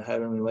the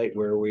heavenly light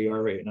where we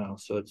are right now.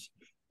 So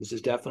this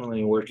is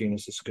definitely working.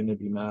 This is going to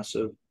be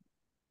massive.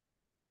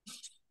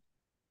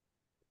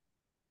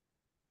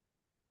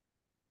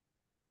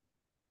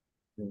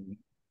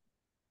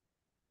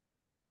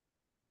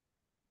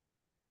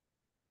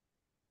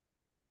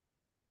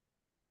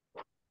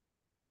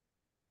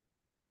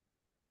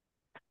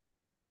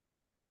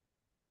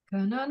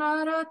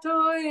 Kananara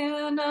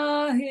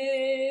toyana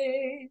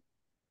he,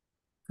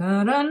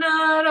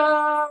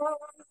 Karanara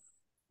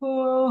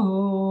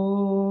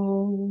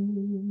oh,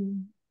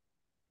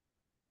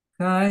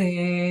 Kaeonira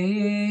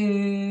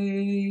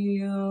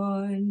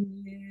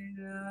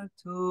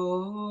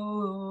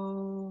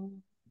to,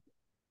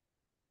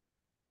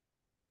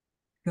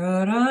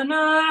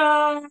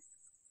 Karanara.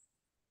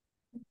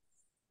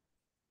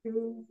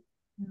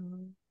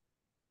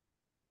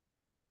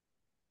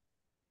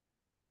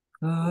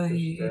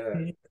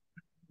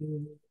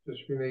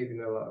 Just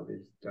removing a lot of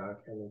these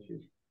dark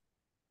energies.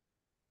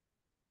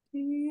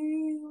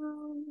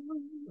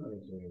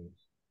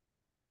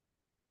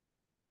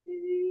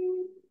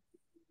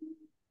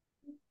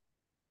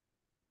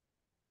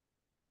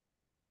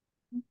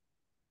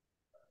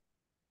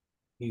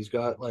 He's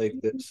got like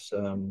this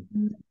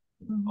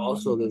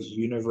also this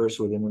universe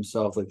within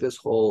himself, like this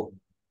whole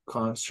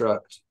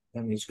construct,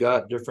 and he's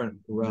got different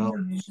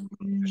realms.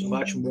 There's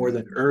much more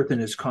than Earth in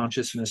his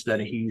consciousness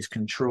that he's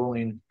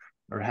controlling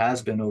or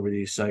has been over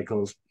these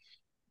cycles.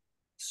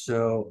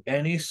 So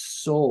any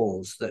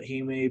souls that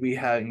he may be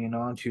hanging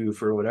on to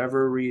for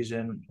whatever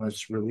reason,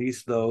 let's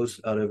release those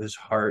out of his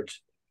heart,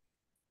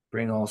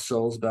 bring all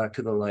souls back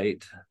to the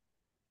light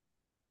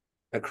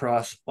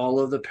across all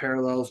of the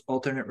parallels,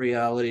 alternate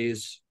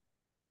realities,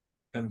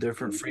 and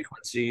different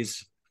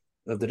frequencies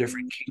of the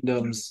different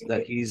kingdoms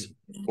that he's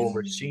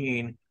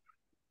overseeing,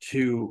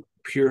 to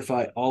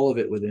purify all of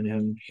it within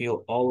him,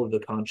 heal all of the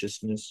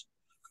consciousness,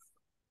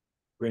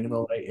 bring the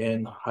light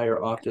in,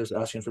 higher octaves,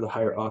 asking for the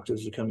higher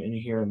octaves to come in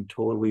here and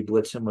totally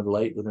blitz him with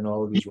light within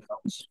all of these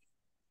realms.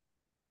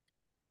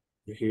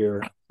 You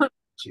hear,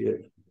 see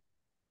it.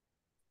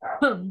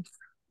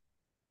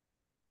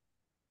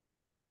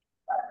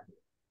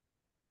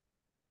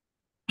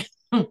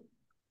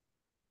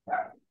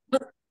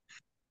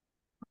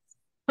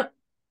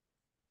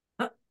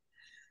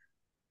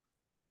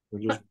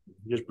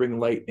 Just bring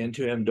light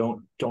into him.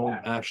 Don't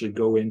actually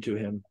go into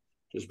him.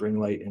 Just bring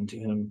light into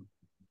him.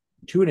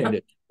 Tune in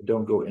it.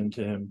 Don't go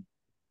into him.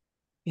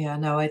 Yeah,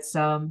 no, it's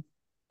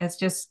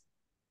just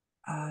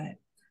although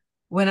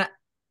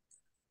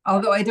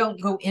I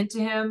don't go into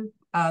him,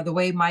 the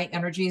way my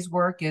energies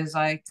work is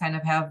I kind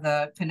of have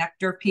the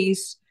connector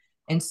piece,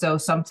 and so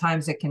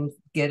sometimes it can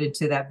get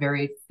into that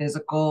very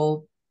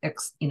physical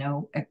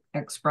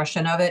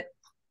expression of it,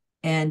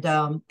 and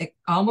it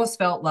almost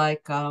felt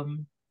like I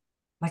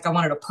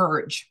wanted to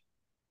purge.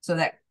 So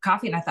that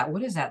coffee, and I thought,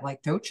 what is that,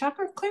 like throat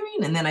chakra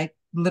clearing? And then I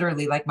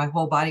literally, like, my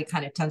whole body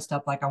kind of tensed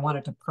up like I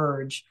wanted to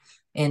purge.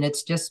 And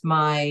it's just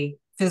my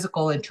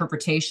physical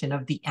interpretation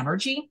of the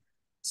energy.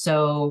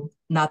 So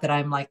not that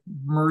I'm like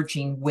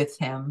merging with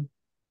him.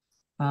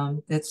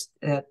 It's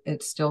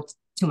still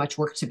too much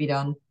work to be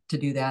done to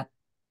do that.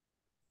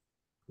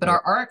 But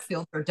our auric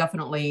fields are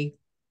definitely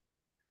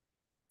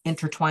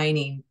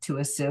intertwining to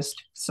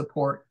assist,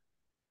 support.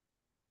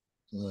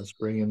 Let's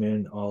bring him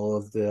in all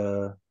of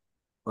the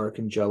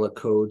archangelic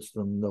codes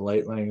from the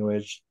light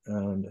language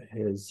and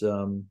his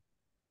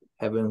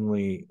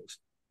heavenly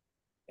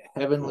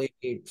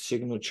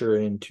signature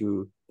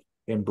into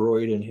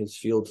embroidered in his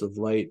fields of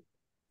light.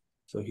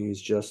 So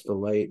he's just the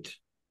light.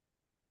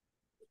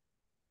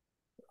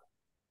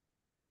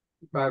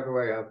 By the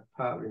way, I've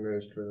partly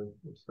merged with them.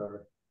 I'm sorry.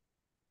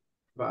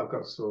 But I've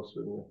got source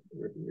with me.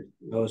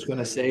 I was going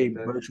to say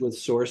merge with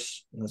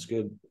source. That's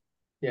good.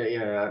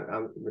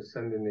 Yeah. We're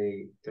sending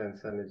the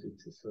dense energy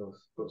to source,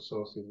 but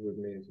source is with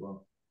me as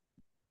well.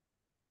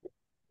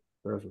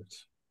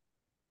 Perfect.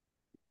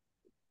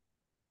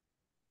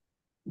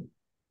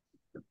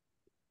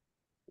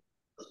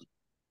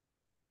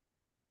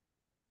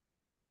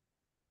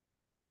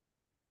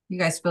 You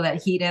guys feel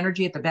that heat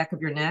energy at the back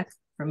of your neck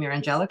from your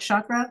angelic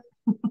chakra?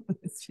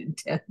 It's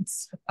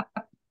intense.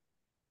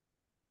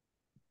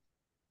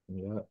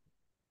 Yeah.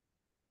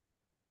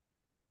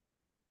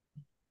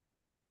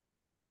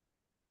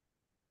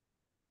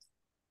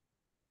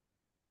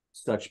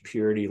 Such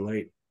purity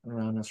light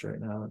around us right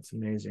now. It's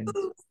amazing.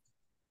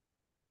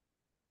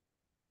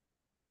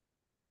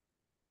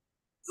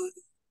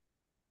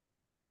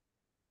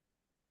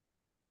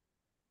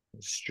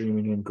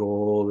 Streaming in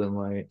gold and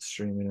light,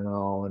 streaming in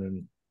all and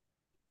in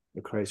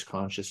the Christ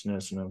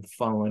consciousness, and I'm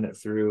funneling it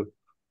through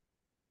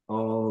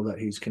all that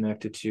he's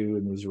connected to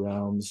in these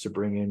realms to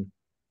bring in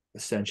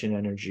ascension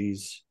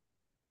energies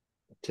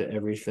to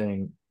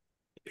everything,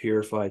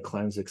 purify,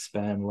 cleanse,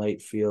 expand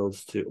light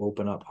fields to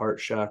open up heart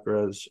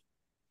chakras.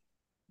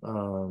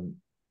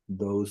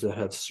 Those that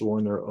have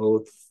sworn their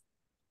oath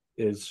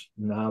is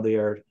now they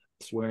are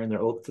swearing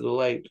their oath to the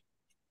light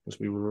because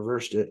we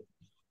reversed it.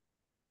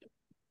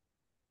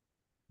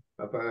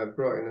 I've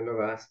brought in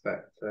another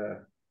aspect,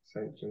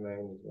 Saint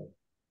Germain as well.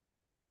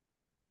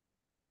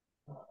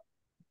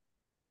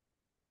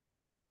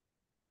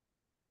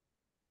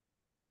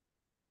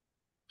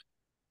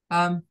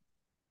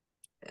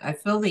 I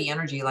feel the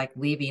energy like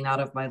leaving out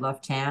of my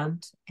left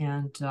hand,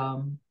 and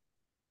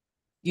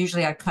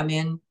usually I come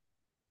in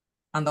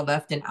on the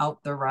left and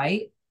out the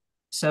right,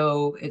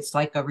 so it's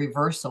like a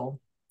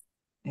reversal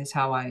is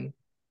how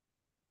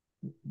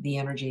the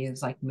energy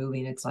is like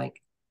moving. It's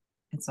like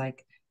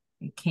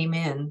it came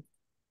in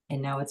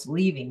and now it's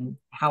leaving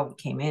how it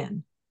came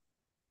in.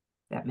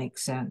 That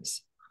makes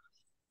sense.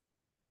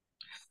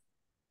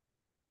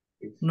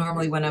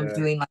 Normally when I'm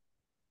doing like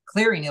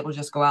clearing, it'll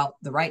just go out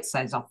the right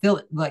side. So I'll feel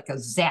it like a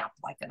zap,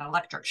 like an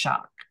electric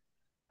shock,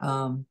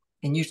 and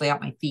usually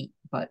out my feet.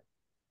 But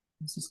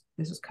this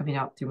is coming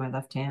out through my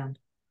left hand,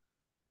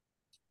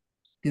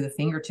 through the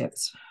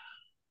fingertips.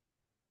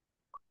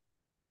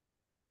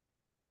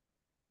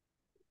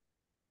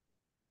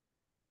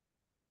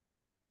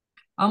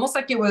 Almost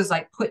like it was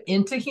like put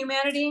into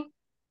humanity,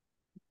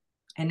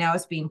 and now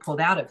it's being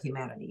pulled out of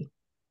humanity.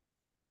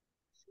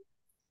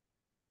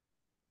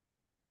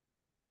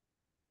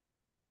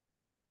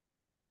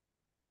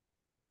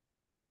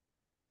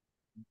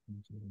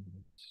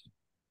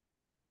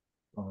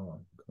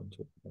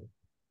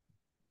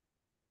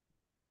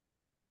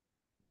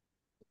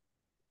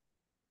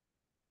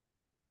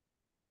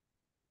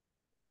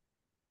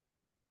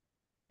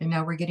 And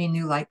now we're getting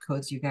new light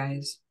codes, you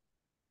guys.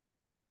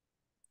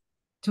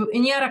 To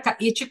inyara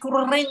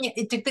ichikurenya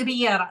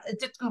itikriera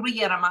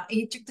ma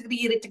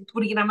itikriera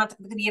tikuriera ma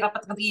tikriera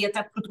patkriera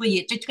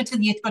takutui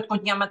itikriera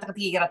takutya ma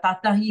tikriera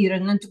tatahira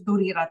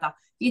nantikuriera ta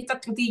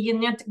itakriera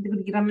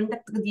nantikriera ma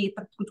tikriera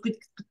takutui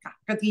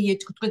takriera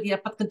takutya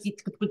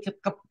patkriera takutya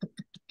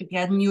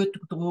takutya nyu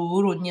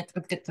tukuru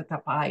nyatkriera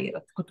tapaira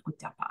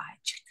takutya pa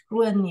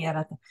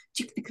itikrueniera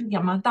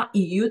tikriera ma ta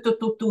iu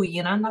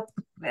tutuira na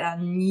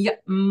nya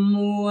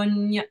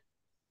munya.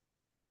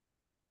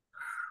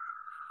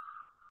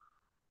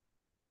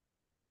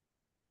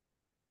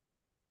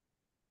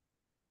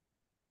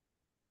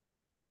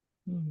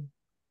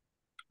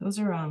 Those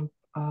are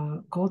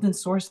golden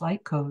source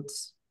light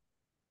codes.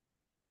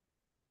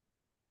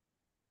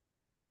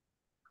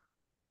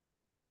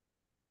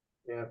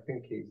 Yeah, I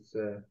think he's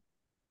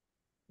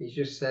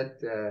just said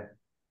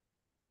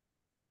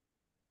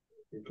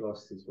he's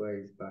lost his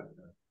ways back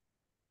now.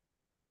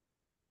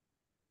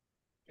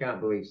 Can't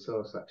believe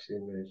Source actually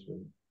emerged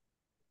from.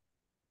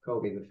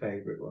 Called me the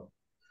favourite one.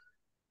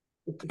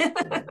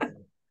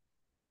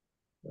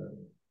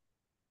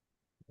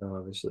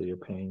 Obviously, you're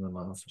paying them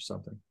off or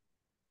something.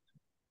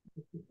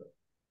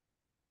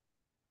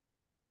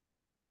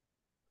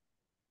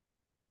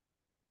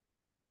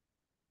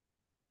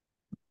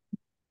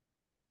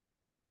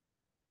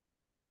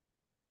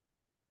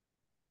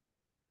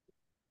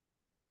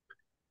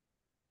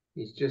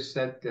 He's just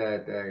said,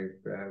 Dave,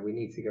 we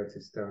need to go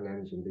to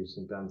Stonehenge and do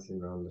some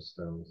dancing around the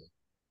stones.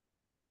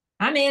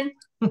 I'm in.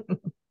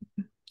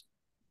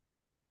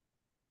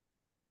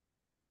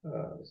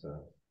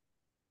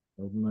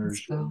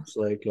 Merged. It's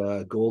like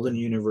a golden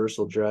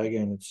universal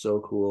dragon. It's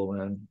so cool,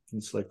 man.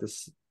 It's like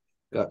this,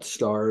 got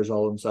stars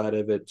all inside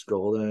of it. It's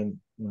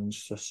golden, and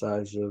it's the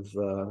size of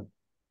the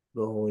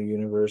whole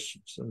universe.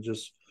 So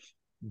just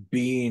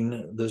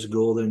being this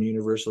golden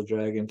universal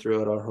dragon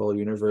throughout our whole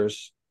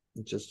universe.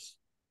 It just,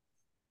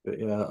 but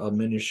yeah, I'll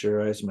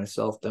miniaturize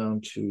myself down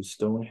to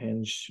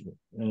Stonehenge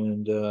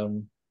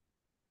and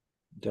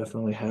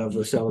definitely have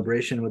a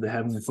celebration with the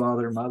Heavenly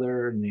Father,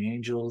 Mother, and the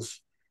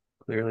angels.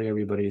 Clearly,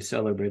 everybody is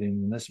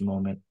celebrating in this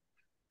moment.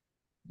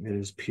 It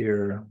is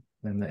pure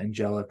and the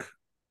angelic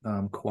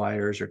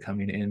choirs are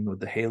coming in with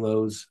the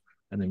halos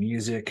and the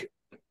music.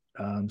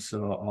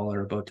 So all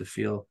are about to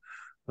feel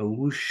a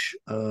whoosh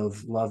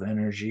of love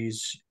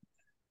energies.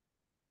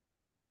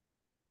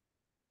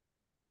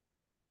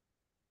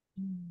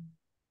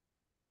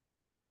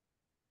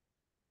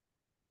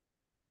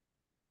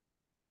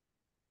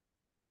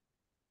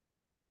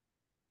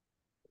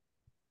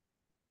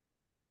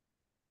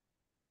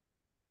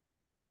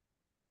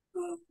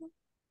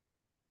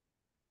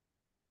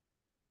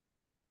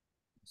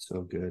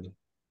 So good.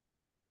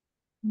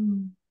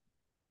 Well,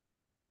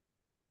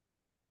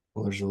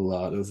 there's a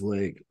lot of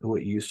like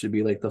what used to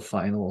be like the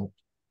final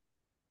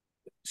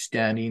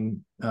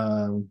standing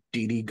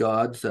deity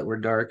gods that were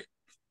dark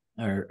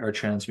are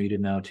transmuted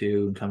now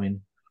too and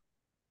coming.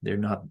 They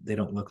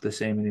don't look the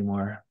same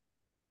anymore.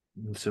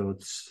 And so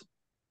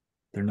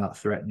they're not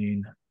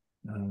threatening.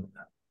 Uh,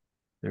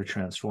 they're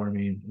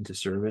transforming into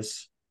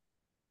service.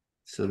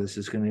 So this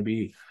is going to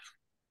be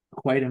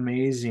quite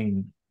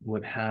amazing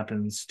what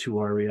happens to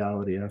our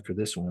reality after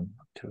this one.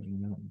 I'll tell you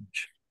that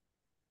much.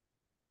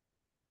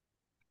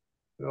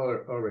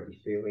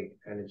 Already feeling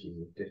energies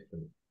are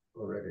different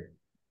already.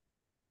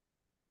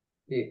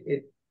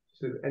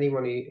 So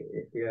anyone,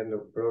 if we end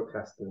up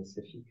broadcasting this,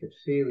 if you could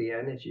feel the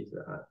energies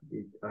that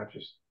I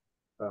just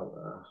felt,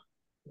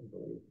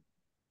 unbelievable.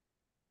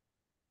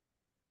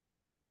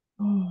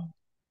 Oh.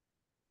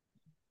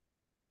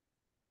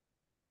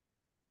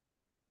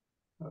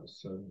 That was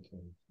so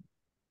intense.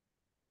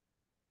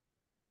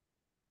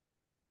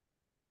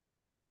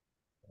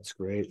 That's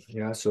great.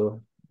 Yeah,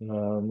 so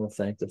we'll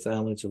thank the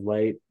families of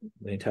light,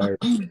 the entire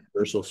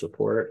universal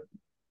support,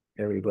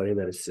 everybody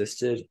that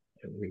assisted,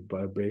 every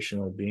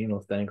vibrational being. We'll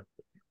thank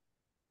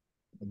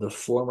the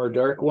former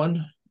dark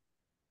one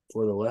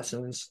for the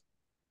lessons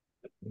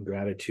and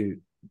gratitude,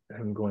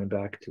 him going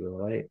back to the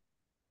light,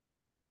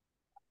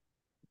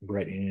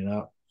 brightening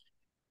up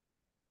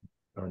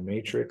our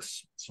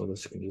matrix so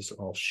this can just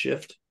all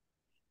shift.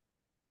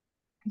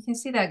 You can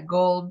see that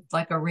gold,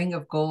 like a ring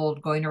of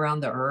gold going around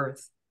the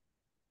earth.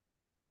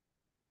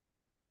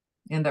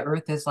 And the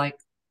earth is like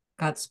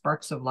got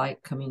sparks of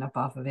light coming up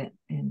off of it.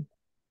 And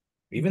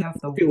even have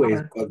the Milky Way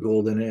has water. got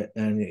gold in it,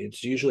 and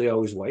it's usually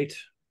always white.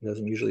 It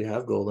doesn't usually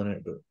have gold in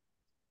it, but you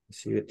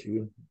see it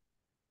too.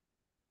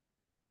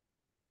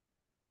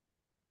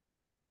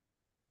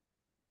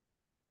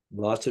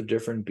 Lots of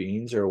different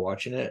beings are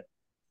watching it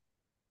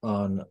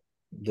on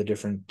the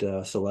different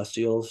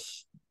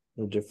celestials,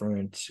 the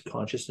different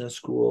consciousness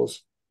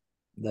schools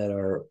that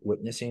are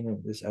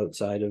witnessing this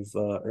outside of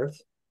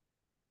Earth.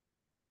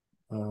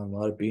 A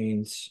lot of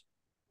beings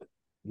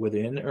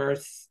within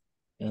Earth,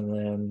 and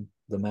then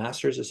the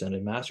masters,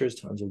 ascended masters,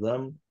 tons of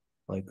them,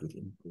 like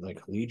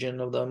legion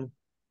of them,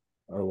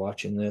 are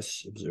watching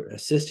this,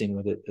 assisting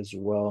with it as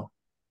well.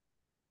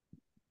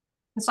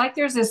 It's like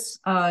there's this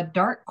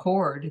dark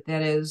cord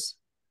that is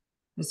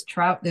this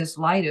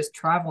light is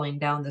traveling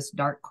down this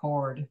dark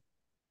cord,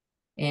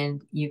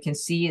 and you can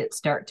see it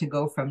start to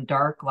go from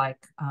dark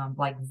like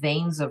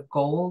veins of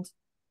gold,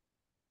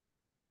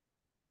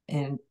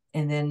 and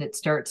then it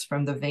starts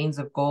from the veins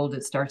of gold.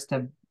 It starts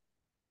to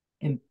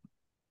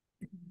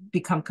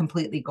become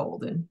completely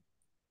golden.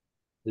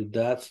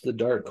 That's the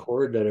dark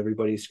cord that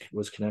everybody's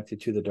was connected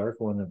to, the dark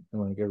one,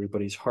 and like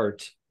everybody's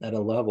heart at a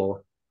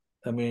level.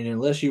 I mean,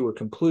 unless you were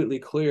completely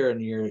clear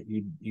and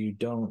you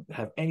don't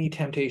have any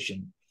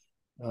temptation,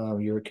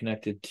 you're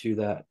connected to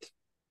that.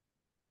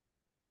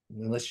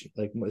 Unless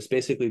like it's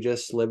basically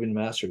just living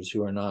masters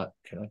who are not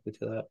connected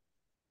to that.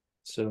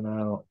 So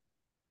now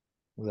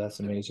that's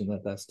amazing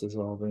that that's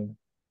dissolving.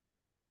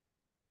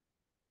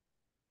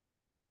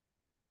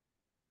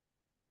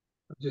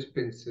 I've just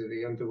been to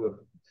the underworld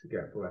to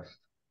get blessed.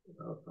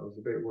 I was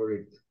a bit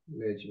worried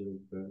merging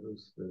with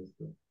Lucifer.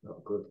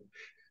 Not good.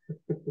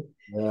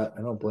 Yeah,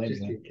 I don't blame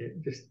just you.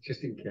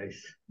 Just in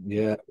case.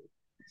 Yeah.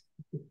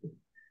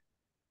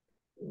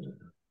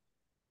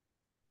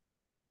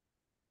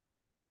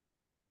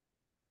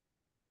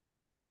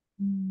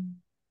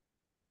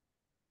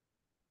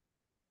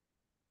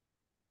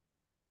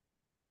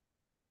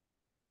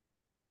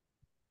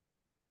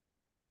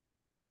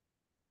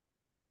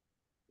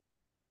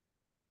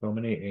 So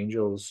many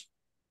angels.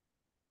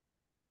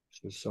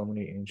 There's so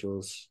many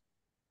angels.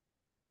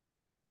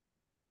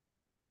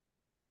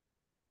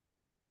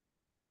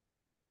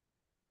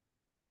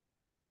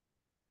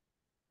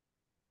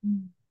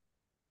 You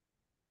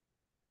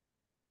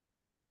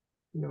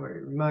know,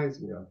 it reminds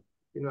me of,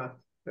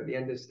 at the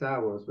end of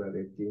Star Wars where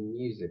they do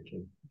music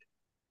and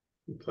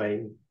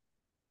playing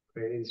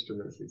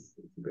instruments. It's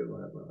a bit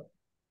like that.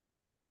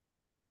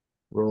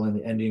 Rolling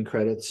the ending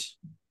credits.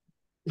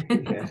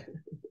 Yeah.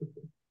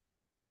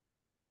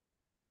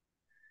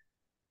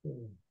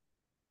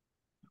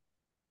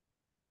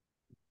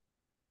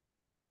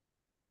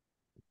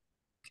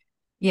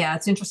 Yeah,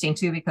 it's interesting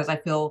too because I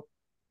feel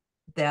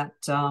that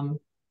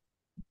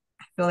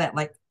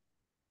like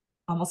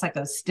almost like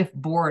a stiff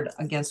board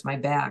against my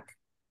back,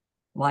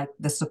 like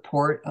the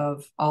support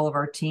of all of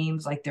our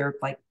teams, like they're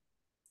like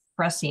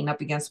pressing up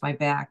against my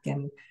back,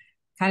 and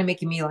kind of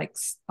making me like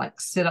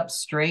sit up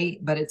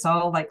straight, but it's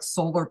all like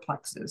solar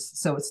plexus.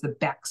 So it's the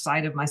back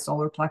side of my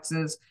solar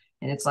plexus.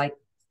 And it's like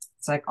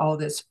all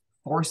this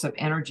force of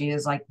energy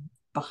is like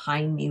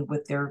behind me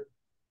with their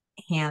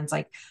hands,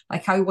 like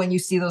how when you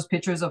see those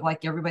pictures of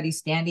like everybody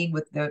standing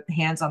with the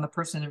hands on the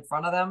person in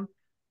front of them,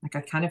 like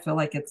I kind of feel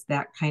like it's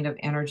that kind of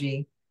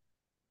energy.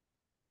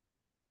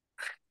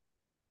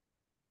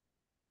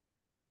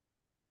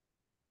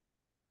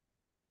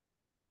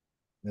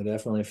 I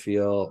definitely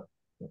feel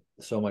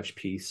so much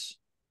peace.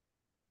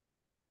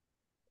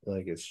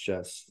 Like it's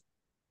just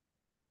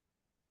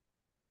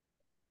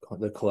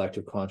the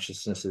collective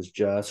consciousness is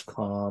just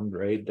calmed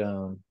right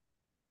down.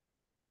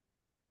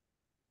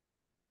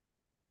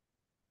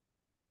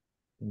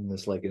 And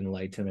this like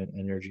enlightenment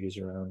energies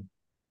around.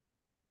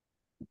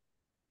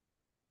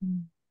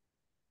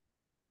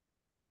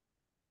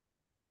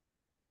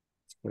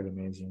 It's quite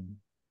amazing.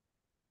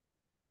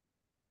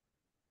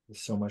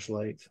 There's so much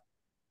light.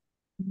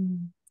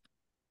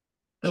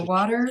 The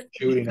water,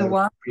 shooting the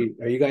water.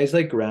 Are you guys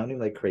like grounding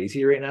like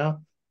crazy right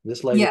now?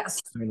 This light Yes.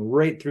 is coming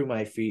right through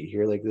my feet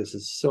here. Like this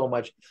is so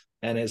much,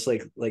 and it's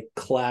like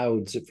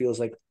clouds. It feels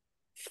like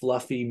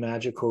fluffy,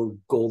 magical,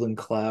 golden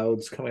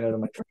clouds coming out of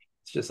my feet.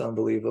 It's just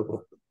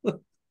unbelievable.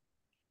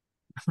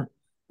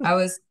 I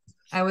was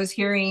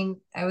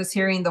hearing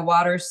the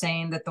water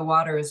saying that the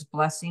water is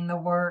blessing the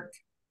work.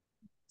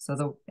 So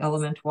the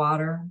element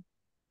water,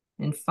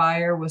 and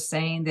fire was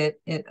saying that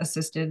it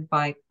assisted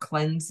by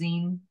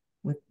cleansing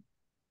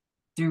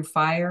through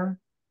fire.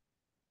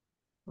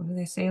 What do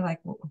they say? Like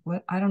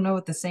what? I don't know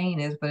what the saying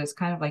is, but it's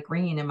kind of like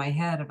ringing in my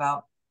head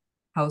about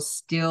how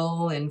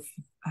still and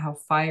how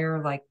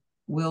fire like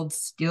willed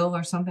still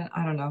or something.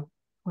 I don't know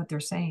what they're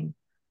saying.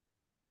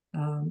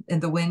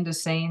 And the wind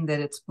is saying that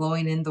it's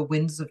blowing in the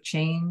winds of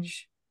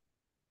change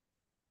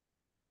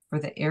for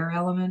the air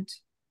element.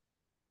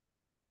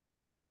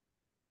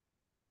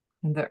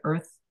 And the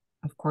earth,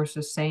 of course,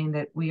 is saying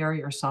that we are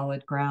your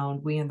solid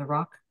ground, we and the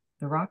rock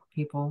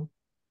people,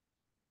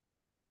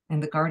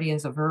 and the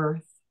guardians of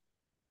earth,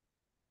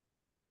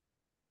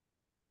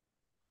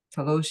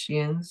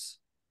 Telosians,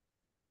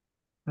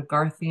 the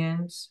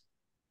Garthians.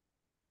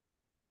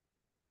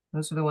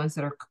 Those are the ones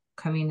that are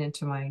coming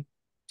into my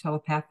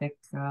telepathic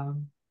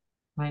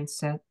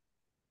mindset.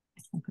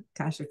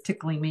 Gosh, they're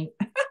tickling me.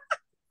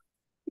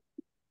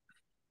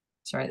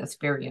 Sorry, that's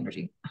fairy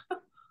energy.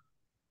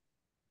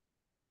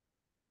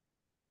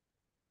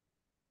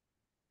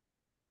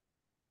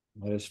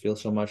 I just feel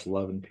so much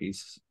love and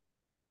peace.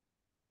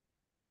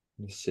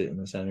 Just sit in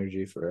this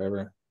energy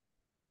forever.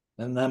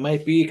 And that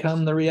might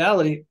become the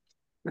reality.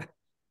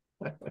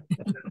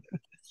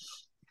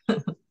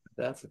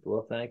 That's it.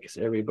 Well, thanks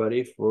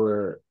everybody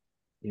for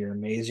your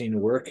amazing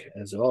work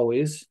as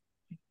always.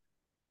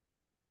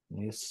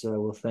 Yes,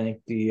 we'll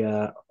thank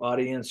the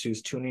audience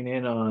who's tuning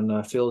in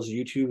on Phil's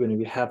YouTube. And if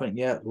you haven't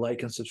yet,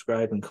 like and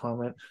subscribe and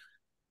comment.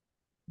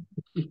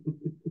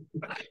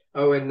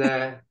 Oh,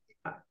 and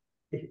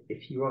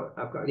if you want,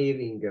 I've got an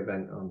evening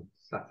event on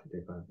Saturday,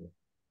 by the way.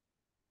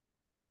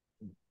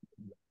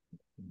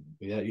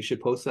 Yeah, you should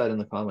post that in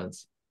the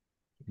comments.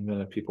 And then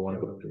if people want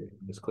to go,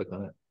 just click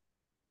on it.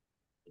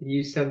 Can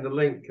you send the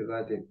link? Because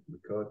I didn't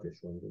record this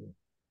one, did I?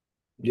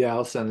 Yeah,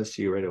 I'll send this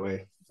to you right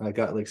away. I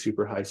got like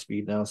super high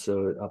speed now,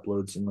 so it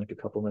uploads in like a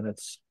couple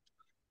minutes.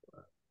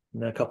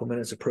 And then a couple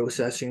minutes of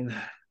processing.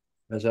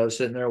 As I was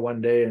sitting there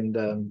one day and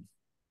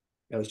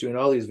I was doing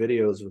all these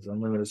videos with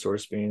unlimited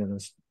source being,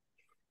 and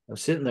I'm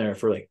sitting there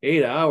for like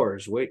 8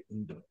 hours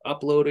waiting,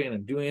 uploading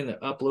and doing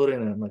the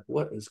uploading, and I'm like,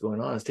 what is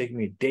going on? It's taking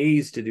me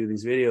days to do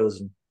these videos.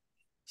 And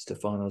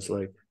Stefano's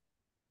like,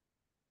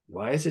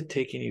 why is it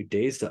taking you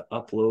days to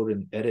upload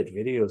and edit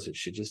videos? It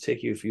should just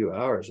take you a few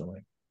hours. I'm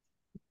like,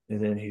 and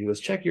then he goes,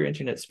 check your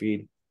internet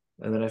speed.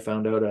 And then I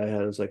found out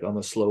I was like on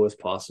the slowest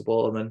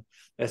possible. And then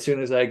as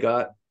soon as I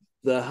got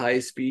the high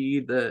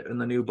speed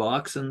and the new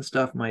box and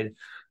stuff, my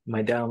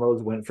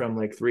downloads went from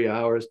like 3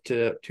 hours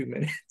to 2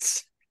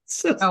 minutes.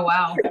 So, oh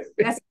wow,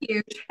 that's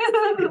huge.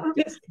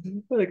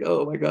 like,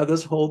 oh my god,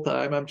 this whole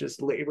time I'm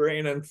just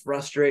laboring and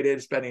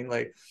frustrated, spending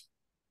like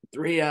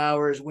 3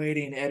 hours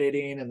waiting,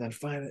 editing, and then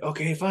finally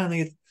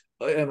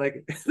I'm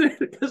like,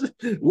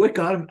 what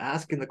got him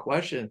asking the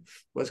question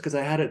was because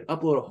I had to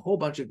upload a whole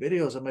bunch of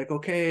videos. I'm like,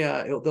 okay,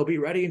 they'll be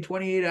ready in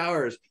 28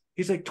 hours.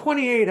 He's like,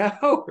 28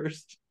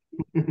 hours.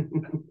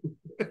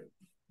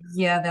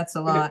 Yeah, that's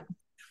a lot.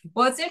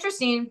 Well, it's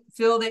interesting,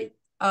 Phil, that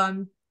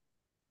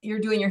you're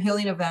doing your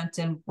healing event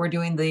and we're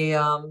doing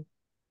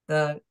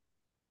the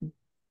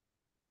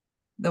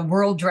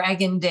World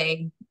Dragon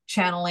Day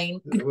channeling.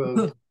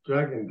 World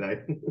Dragon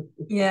Day.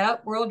 Yeah,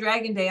 World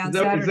Dragon Day on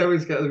Saturday. There's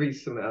always got to be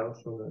something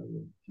else on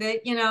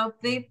that.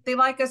 They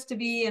like us to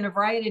be in a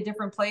variety of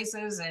different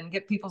places and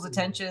get people's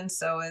attention.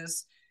 So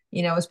as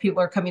people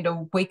are coming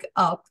to wake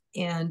up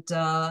and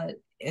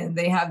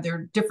they have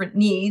their different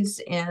needs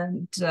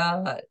and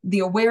the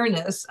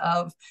awareness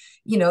of,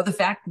 the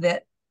fact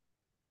that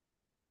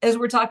as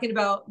we're talking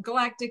about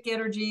galactic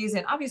energies,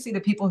 and obviously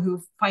the people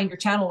who find your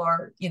channel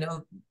are,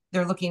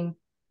 they're looking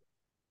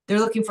they're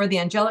looking for the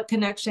angelic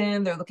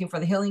connection, they're looking for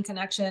the healing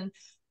connection,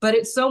 but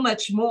it's so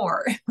much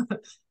more.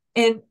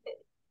 and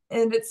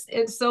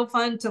it's so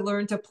fun to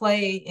learn to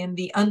play in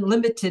the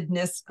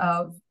unlimitedness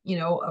of, you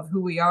know, of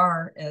who we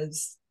are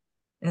as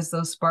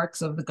those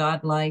sparks of the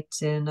God light,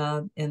 and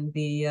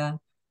the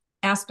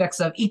aspects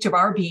of each of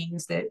our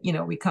beings that, you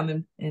know, we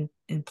come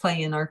and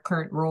play in our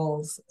current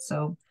roles.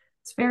 So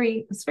it's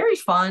very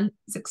fun.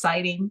 It's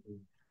exciting.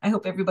 I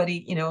hope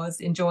everybody, you know, is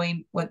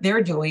enjoying what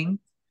they're doing.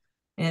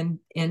 And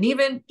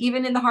even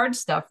in the hard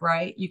stuff,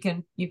 right? You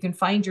can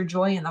find your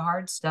joy in the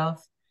hard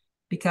stuff,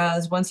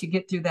 because once you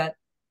get through that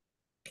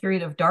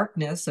period of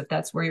darkness, if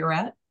that's where you're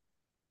at,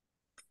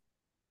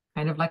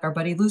 kind of like our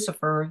buddy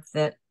Lucifer,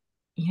 that,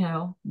 you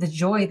know, the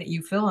joy that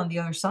you feel on the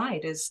other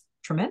side is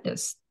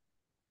tremendous.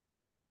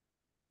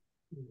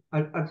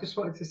 I just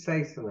wanted to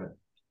say something.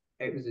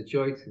 It was a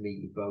joy to meet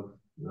you both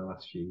in the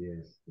last few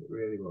years. It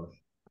really was.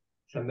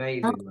 It's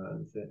amazing,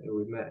 man, that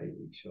we met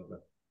each other.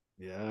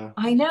 Yeah.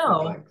 I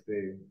know. Like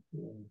the,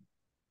 yeah.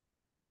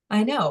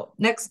 I know.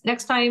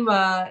 Next time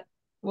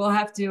we'll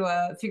have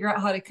to figure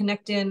out how to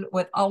connect in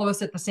with all of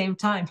us at the same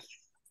time.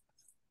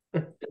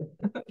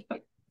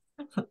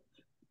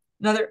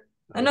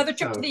 Another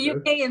trip to the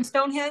UK and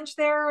Stonehenge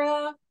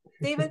there,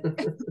 David?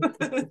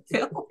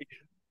 Phil?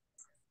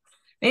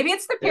 Maybe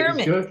it's the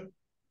pyramid.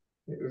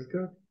 It was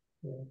good.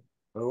 Yeah.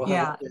 Or we'll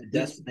have a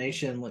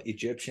destination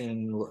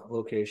Egyptian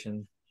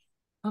location.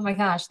 Oh my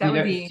gosh, that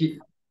would be.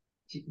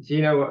 Do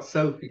you know what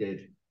Sophie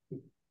did?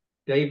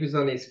 Dave was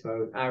on his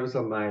phone, I was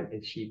on mine,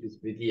 and she was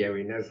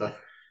videoing us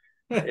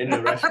in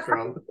the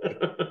restaurant.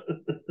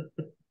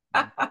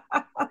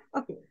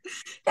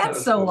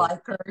 That's so funny.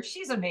 Like her.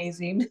 She's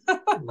amazing.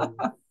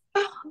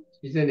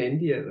 She's in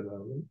India at the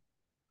moment.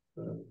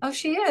 So. Oh,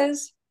 she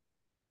is?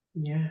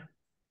 Yeah.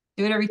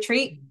 Doing a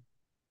retreat?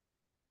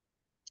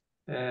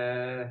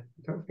 I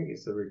don't think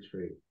it's a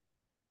retreat.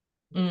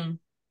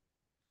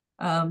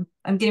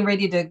 I'm getting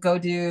ready to go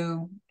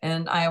do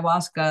an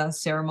ayahuasca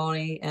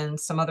ceremony and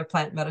some other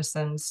plant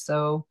medicines.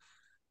 So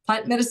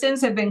plant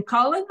medicines have been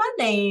calling my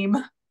name.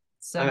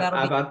 So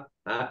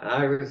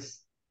I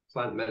was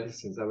plant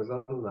medicines. I was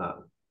on that,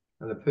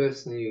 and the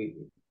person who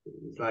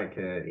is like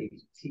he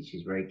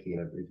teaches Reiki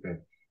and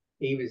everything.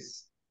 He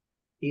was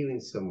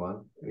healing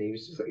someone, and he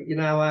was just, you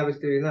know, I was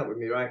doing that with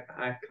me. Right,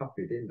 I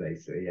copied in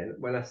basically, and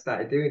when I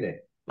started doing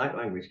it, light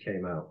language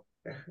came out,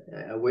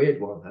 a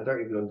weird one. I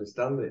don't even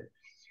understand it.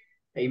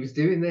 He was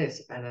doing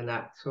this, and an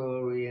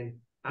Arcturian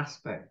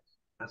aspect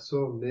I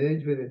saw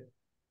merge with it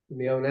in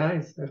my own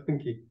eyes. I'm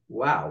thinking,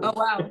 wow. Oh,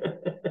 wow.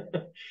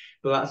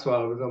 But that's why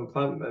I was on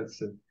plant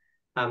medicine.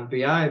 And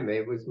behind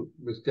me was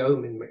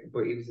Domin,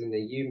 but he was in a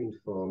human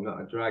form,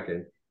 not a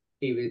dragon.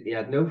 He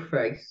had no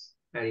face,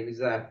 and he was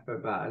there for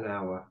about an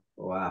hour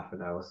or half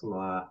an hour, something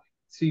like that.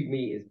 2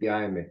 meters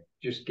behind me,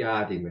 just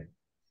guarding me.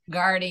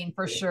 Guarding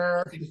for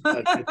sure.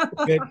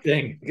 Good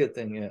thing,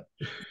 yeah.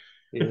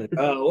 He's like,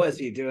 oh, what's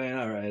he doing?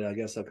 All right, I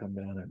guess I'll come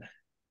down and.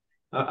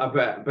 I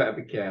better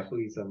be careful.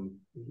 He's on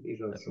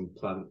some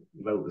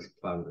lotus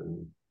plant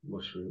and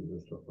mushrooms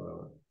and stuff like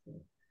that. So.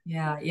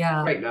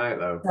 Yeah. Great night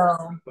though.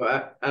 So,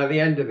 but at the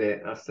end of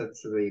it, I said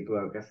to the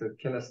bloke, I said,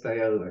 "Can I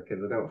stay over?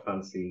 Because I don't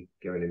fancy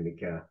going in the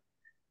car."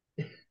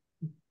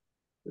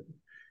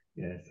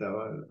 Yeah,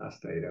 so I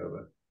stayed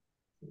over.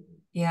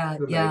 Yeah,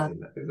 it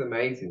was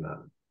amazing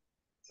that.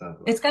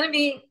 It's gonna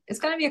be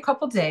a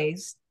couple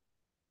days,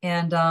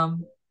 and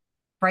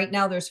right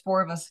now there's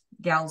 4 of us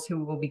gals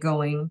who will be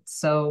going.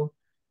 So,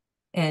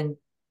 and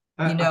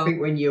you know, I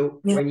think when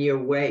you're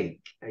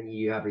awake and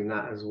you're having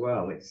that as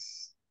well,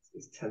 it's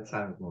 10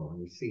 times more.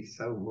 You see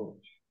so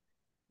much.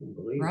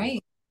 Unbelievable.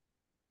 Right.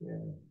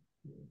 Yeah.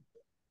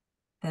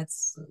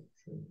 It's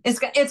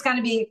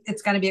gonna be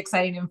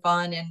exciting and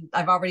fun. And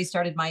I've already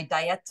started my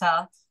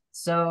dieta.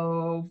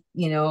 So,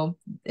 you know,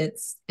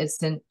 it's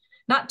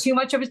not too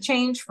much of a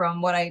change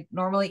from what I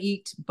normally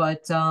eat,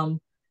 but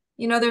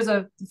you know, there's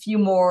a few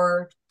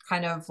more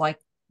kind of like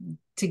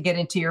to get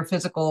into your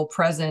physical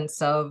presence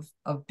of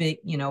big,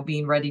 you know,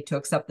 being ready to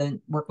accept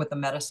and work with the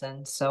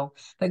medicine. So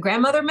the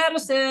grandmother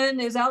medicine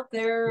is out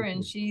there,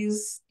 and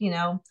she's, you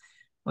know,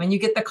 when you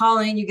get the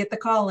calling, you get the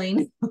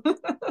calling.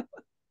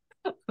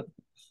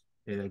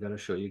 Yeah, I gotta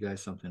show you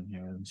guys something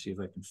here and see if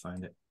I can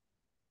find it.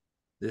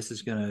 This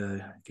is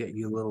gonna get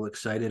you a little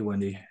excited,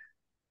 Wendy.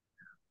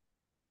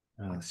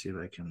 Let's see if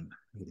I can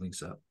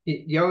links up.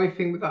 The only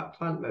thing with that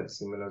plant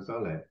medicine when I was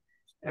on it,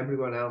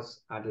 everyone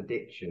else had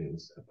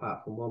addictions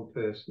apart from one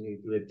person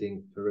who lived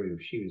in Peru.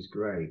 She was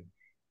great,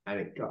 and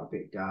it got a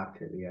bit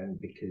dark at the end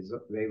because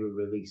they were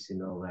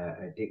releasing all their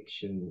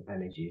addiction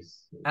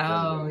energies.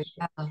 Oh,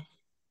 yeah.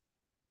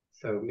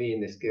 So me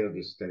and this girl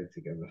just stayed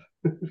together.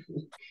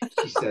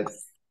 She said,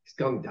 "It's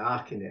gone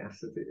dark in it." I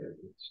said,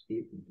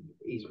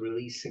 "He's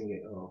releasing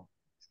it all.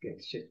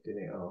 It's shifting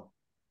it all."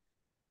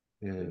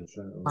 Yeah.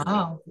 So,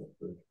 wow.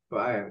 But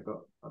I haven't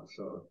got that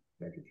sort of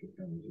negative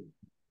energy.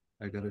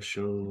 I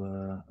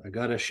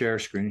gotta share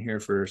screen here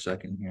for a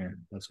second here.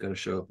 Let's gotta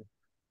show.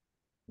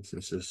 This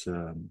is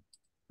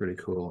pretty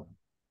cool.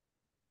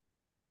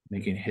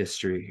 Making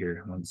history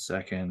here. 1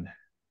 second.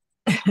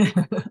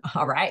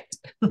 All right.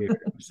 Here,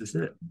 this is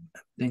it. I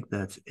think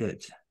that's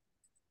it.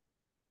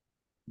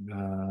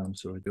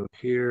 So I go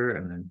here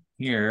and then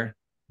here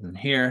and then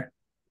here.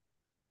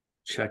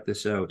 Check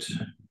this out.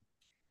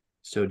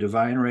 So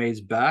divine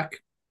rays back.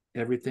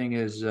 Everything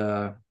is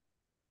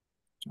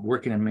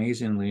working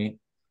amazingly.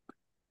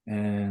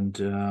 And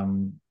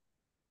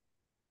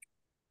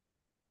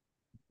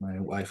my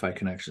Wi-Fi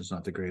connection is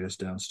not the greatest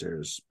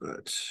downstairs,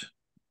 but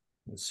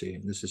let's see.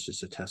 This is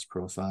just a test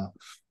profile.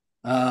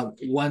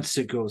 Once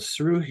it goes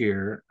through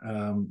here,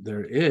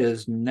 there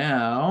is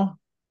now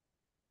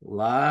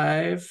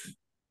live.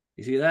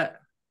 You see that?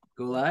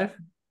 Go live.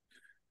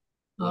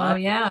 Oh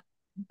yeah,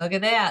 look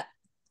at that.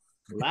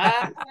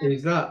 Live.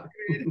 Who's that?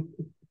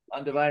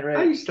 On divine I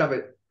ray. used to have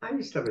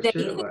a shirt like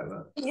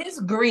that. His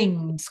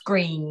green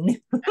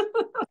screen.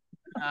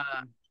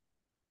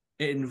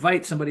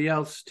 Invite somebody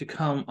else to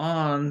come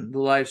on the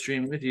live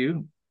stream with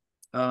you.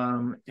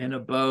 In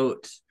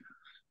about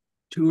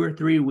 2 or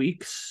 3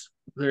 weeks,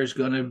 there's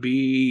going to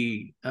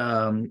be you're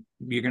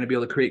going to be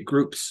able to create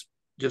groups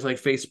just like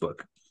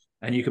Facebook,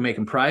 and you can make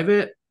them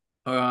private,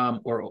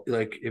 or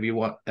like if you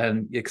want,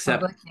 and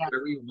accept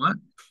whatever you want,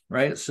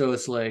 right? So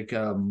it's like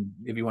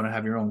if you want to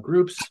have your own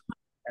groups,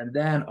 and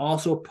then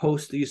also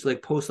post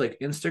like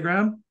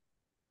Instagram.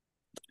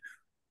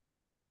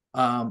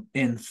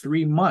 In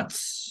 3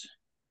 months,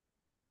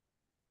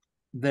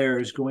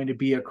 there's going to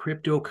be a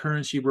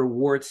cryptocurrency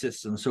reward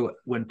system. So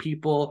when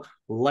people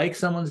like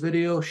someone's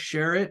video,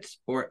 share it,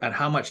 or at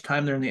how much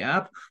time they're in the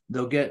app,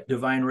 they'll get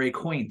divine ray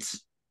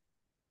coins.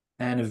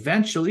 And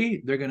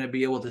eventually they're going to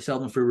be able to sell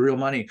them for real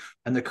money.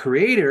 And the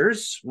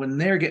creators, when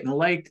they're getting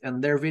liked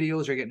and their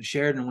videos are getting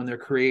shared, and when they're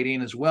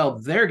creating as well,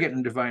 they're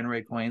getting divine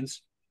ray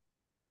coins,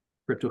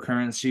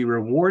 cryptocurrency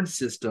reward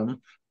system,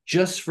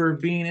 just for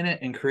being in it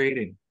and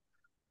creating.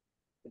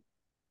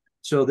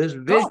 So this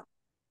vision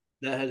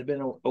that has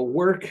been a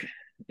work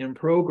in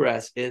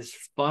progress is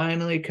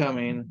finally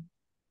coming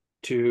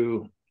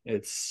to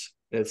its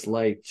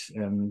light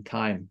and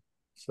time.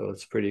 So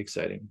it's pretty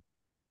exciting.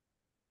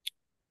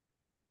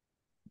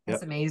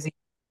 That's amazing.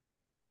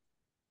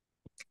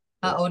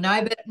 Uh-oh,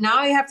 now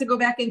I have to go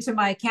back into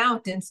my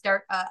account and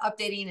start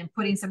updating and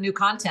putting some new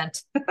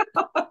content.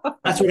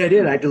 That's what I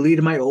did. I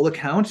deleted my old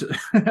account.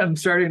 I'm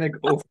starting to go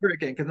over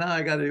again because now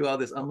I got to do all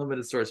this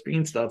unlimited source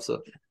beam stuff. So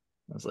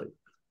I was like,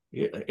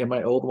 yeah, in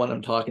my old one,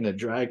 I'm talking to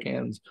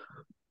dragons,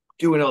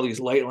 doing all these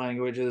light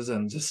languages,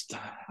 and just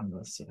I'm like,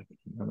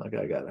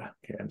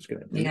 I'm just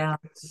gonna do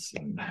this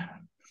and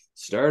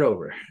start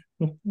over.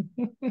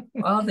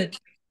 Well, the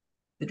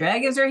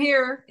dragons are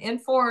here in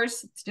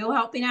force, still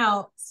helping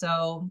out.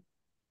 So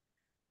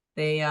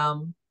they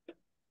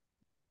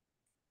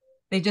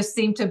just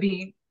seem to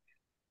be.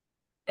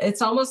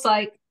 It's almost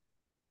like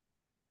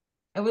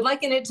I would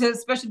liken it to,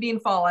 especially being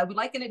fall. I would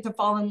liken it to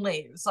fallen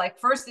leaves. Like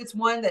first, it's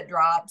one that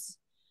drops.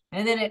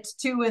 And then it's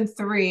 2 and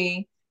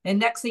 3. And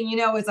next thing you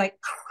know, it's like.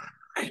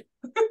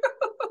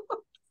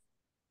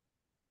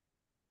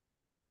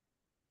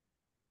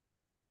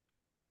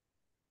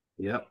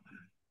 Yep.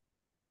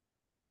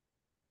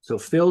 So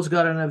Phil's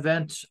got an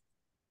event,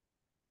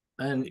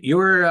 and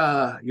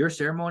your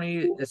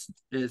ceremony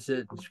is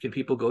it? Can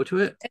people go to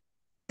it?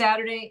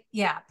 Saturday,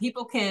 yeah.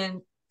 People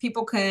can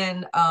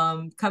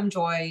come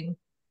join.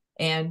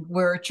 And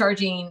we're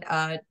charging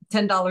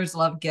 $10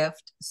 love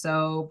gift.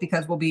 So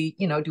because we'll be,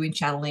 doing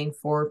channeling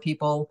for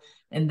people.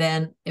 And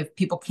then if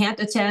people can't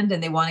attend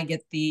and they want to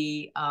get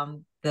the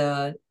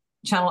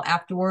channel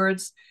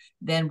afterwards,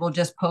 then we'll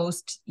just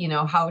post,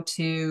 how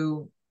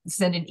to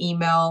send an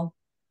email,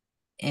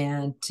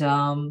 and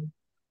then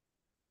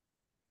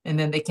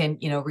they can,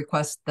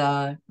 request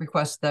the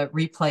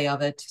replay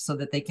of it so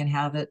that they can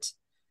have it.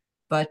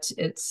 But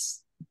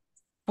it's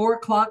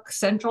 4:00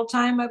 Central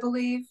Time, I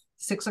believe.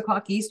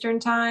 6:00 Eastern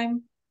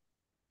Time,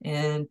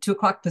 and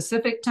 2:00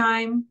 Pacific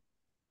Time.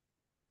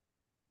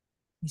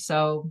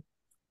 So,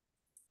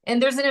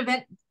 and there's an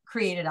event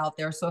created out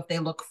there. So if they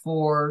look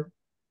for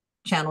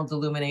channeled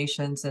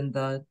illuminations and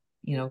So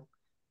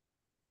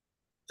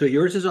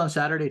yours is on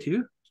Saturday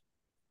too?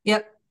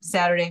 Yep,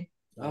 Saturday.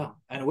 Oh,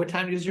 and what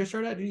time does yours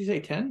start at? Did you say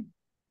 10?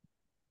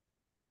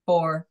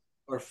 4.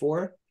 Or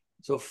 4?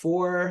 So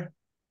 4,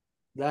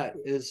 that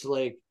is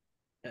like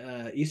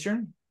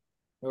Eastern?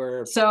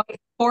 Or so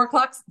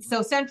 4:00,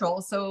 so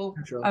Central. So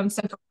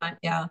Central Time,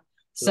 yeah.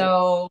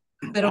 So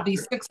it'll be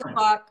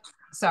 6:00.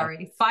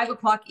 Sorry,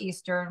 5:00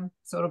 Eastern.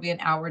 So it'll be an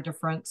hour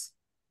difference.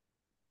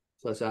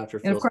 So that's after.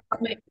 And of course,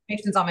 my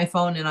information's on my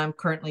phone, and I'm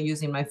currently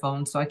using my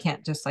phone, so I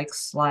can't just like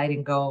slide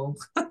and go.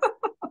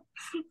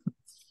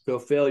 So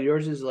Phil,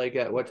 yours is like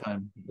at what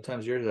time? What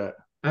time's yours at?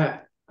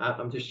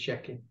 I'm just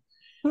checking.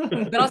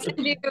 But I'll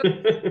send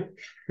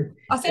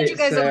you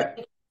guys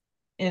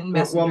in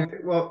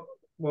Messenger.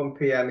 1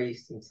 p.m.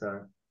 Eastern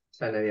Time,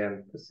 10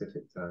 a.m.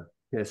 Pacific Time.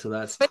 Yeah, so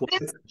that's 12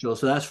 Central.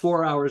 So that's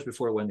 4 hours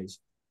before Wendy's.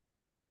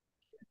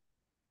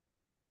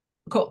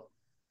 Cool.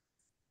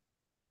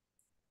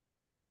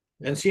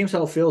 And it seems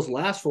how Phil's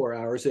last 4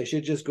 hours, they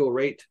should just go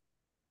right.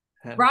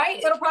 Right?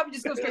 It'll probably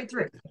just go straight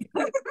through.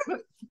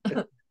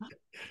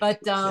 But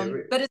Yeah,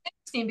 but it's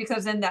interesting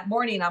because then that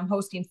morning I'm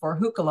hosting for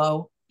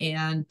Hookalo,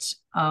 and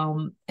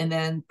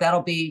then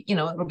that'll be,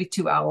 it'll be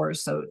 2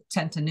 hours, so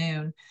 10 to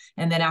noon.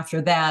 And then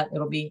after that,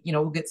 it'll be,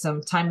 we'll get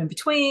some time in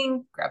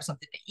between, grab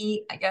something to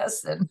eat, I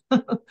guess, and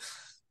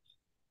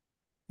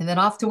and then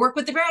off to work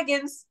with the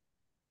dragons.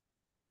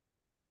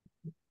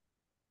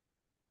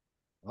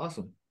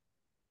 Awesome.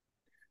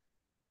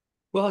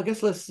 Well, I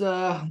guess let's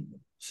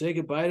say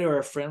goodbye to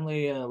our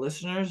friendly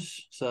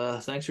listeners. So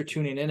thanks for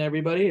tuning in,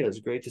 everybody. It was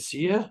great to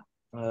see you.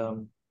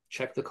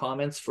 Check the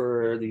comments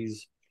for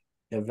these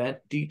event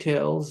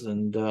details,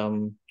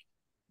 and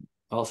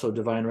also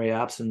Divine Ray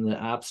apps in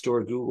the App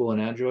Store, Google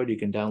and Android. You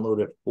can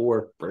download it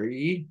for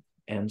free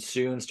and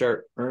soon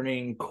start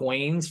earning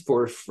coins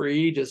for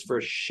free just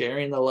for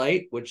sharing the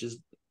light, which is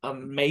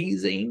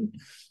amazing.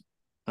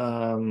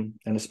 And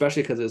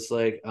especially because it's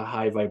like a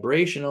high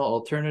vibrational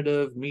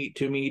alternative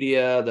to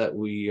media that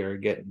we are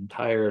getting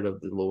tired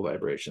of the low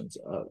vibrations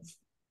of.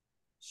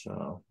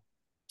 So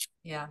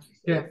Yeah,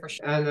 yeah, for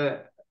sure. and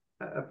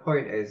a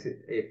point is,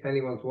 if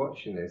anyone's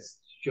watching this,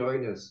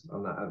 join us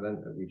on that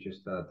event that we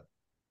just had,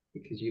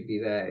 because you'll be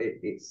there.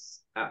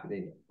 It's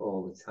happening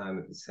all the time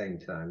at the same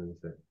time.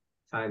 So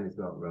time is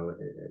not real,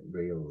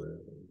 really.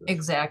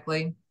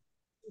 Exactly.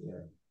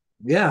 Yeah.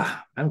 Yeah,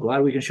 I'm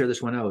glad we can share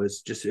this one out.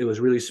 It was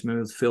really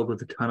smooth, filled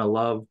with a ton of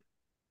love.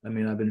 I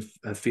mean,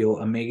 I feel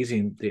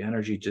amazing. The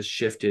energy just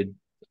shifted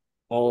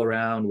all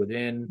around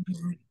within.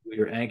 Mhm. We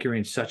were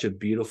anchoring such a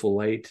beautiful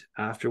light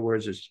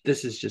afterwards.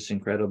 This is just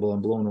incredible.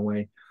 I'm blown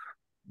away.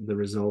 The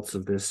results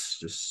of this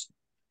just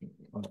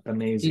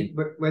amazing.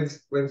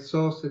 When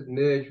Source had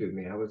merged with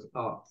me, I was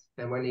hot,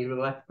 and when he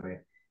left me,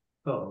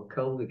 oh, I'm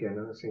cold again.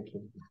 I was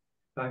thinking,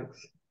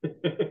 thanks.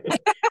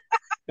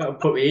 That'll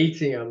put me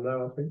eating on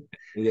though, I think.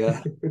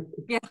 Yeah.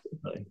 Yeah.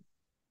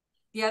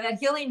 Yeah, that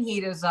healing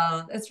heat is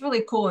it's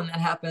really cool when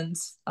that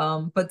happens.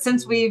 But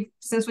since we've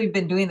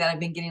been doing that, I've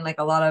been getting like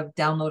a lot of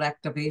download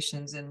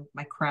activations in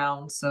my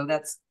crown, so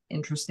that's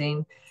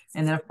interesting.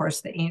 And then of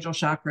course the angel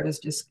chakra is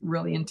just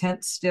really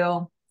intense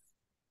still.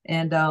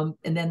 And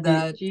then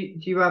do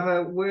you have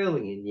a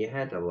whirling in your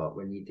head a lot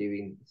when you're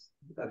doing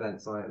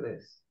events like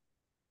this?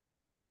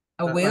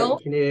 a Like you will,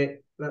 can hear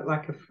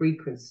like a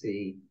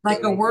frequency like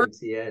a going word.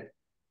 into your head.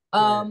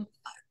 Yeah.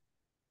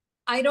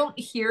 I don't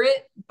hear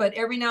it, but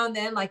every now and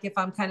then, like if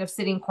I'm kind of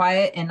sitting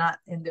quiet and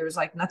there's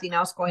like nothing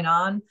else going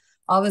on,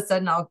 all of a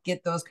sudden I'll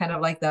get those kind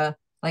of like the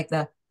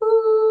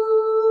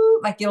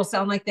ooh, like it'll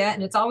sound like that,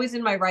 and it's always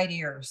in my right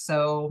ear.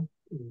 So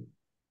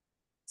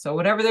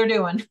whatever they're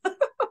doing,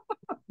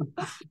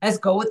 let's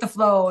go with the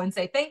flow and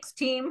say thanks,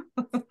 team.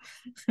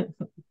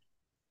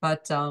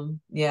 But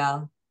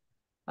yeah.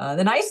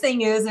 The nice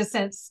thing is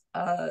since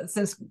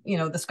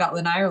the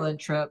Scotland Ireland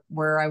trip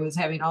where I was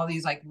having all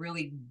these like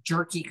really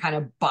jerky kind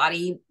of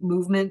body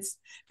movements,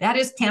 that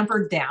is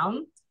tampered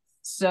down.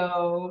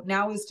 So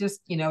now it's just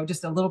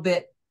just a little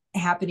bit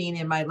happening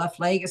in my left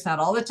leg. It's not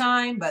all the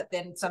time, but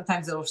then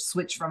sometimes it'll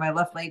switch from my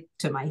left leg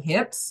to my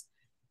hips.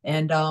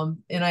 And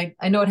I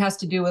know it has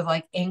to do with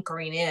like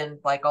anchoring in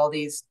like all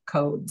these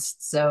codes.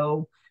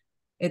 So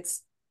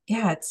it's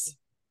yeah, it's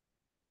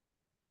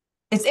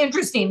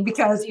interesting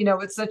because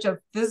it's such a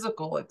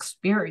physical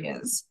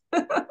experience.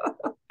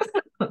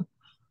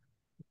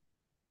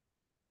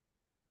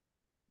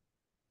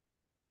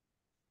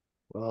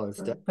 Well, it's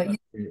But definitely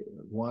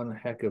one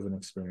heck of an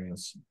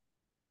experience.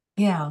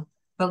 yeah,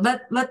 but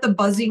let the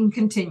buzzing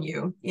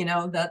continue.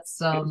 That's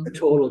It's a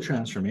total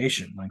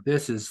transformation.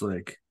 This is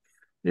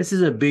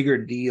a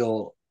bigger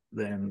deal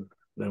than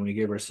we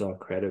give ourselves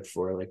credit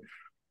for. Like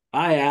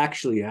I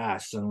actually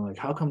asked, I'm like,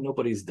 how come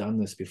nobody's done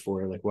this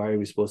before? Like, why are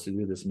we supposed to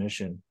do this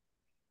mission?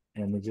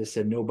 And they just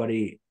said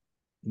nobody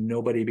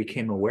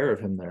became aware of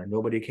him there.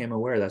 Nobody came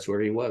aware that's where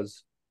he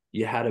was.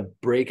 You had to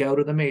break out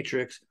of the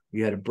matrix.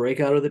 You had to break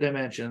out of the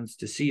dimensions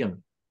to see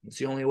him. It's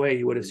the only way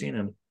you would have seen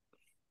him.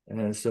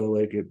 And so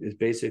like it's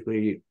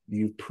basically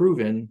you've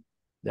proven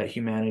that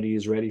humanity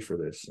is ready for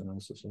this. And I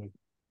was just like,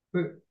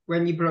 But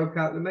when you broke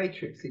out the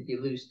matrix, did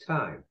you lose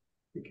time?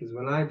 Because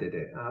when I did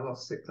it, I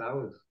lost 6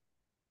 hours.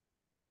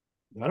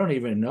 I don't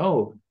even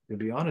know, to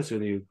be honest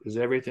with you, because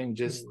everything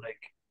just like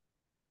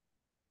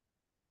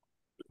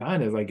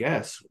kind of, I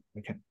guess.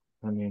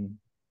 I mean,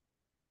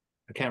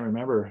 I can't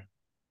remember, to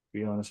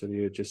be honest with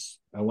you.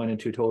 I went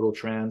into total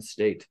trance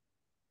state.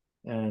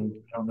 And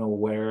I don't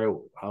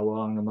know how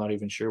long, I'm not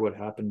even sure what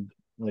happened.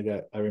 Like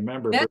I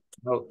remember,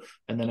 out,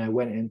 and then I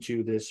went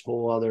into this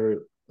whole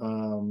other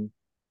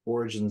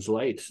origins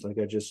light. Like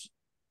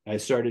I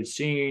started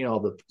seeing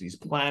all these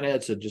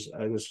planets.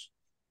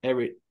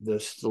 The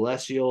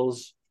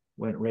celestials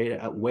went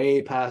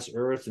way past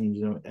Earth,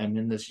 and I'm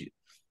in this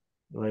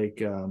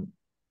like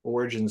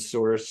origin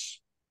source.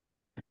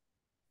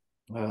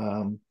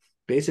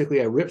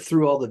 Basically, I ripped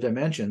through all the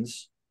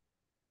dimensions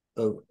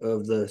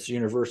of this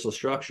universal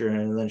structure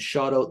and then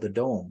shot out the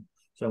dome.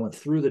 So I went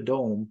through the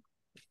dome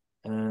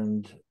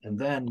and then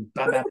bam,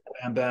 bam,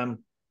 bam, bam.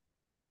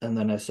 And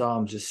then I saw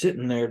him just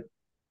sitting there.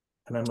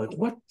 And I'm like,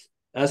 what?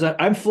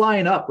 I'm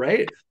flying up,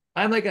 right?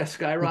 I'm like a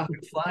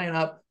skyrocket flying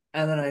up.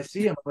 And then I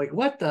see him, I'm like,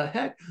 what the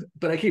heck?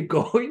 But I keep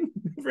going,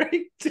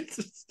 right?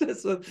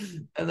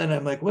 And then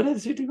I'm like, what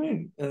is he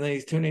doing? And then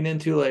he's tuning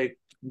into like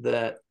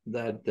that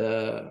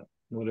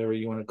whatever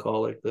you want to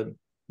call it, the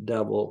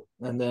devil.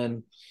 And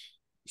then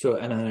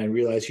and then I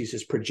realize he's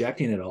just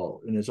projecting it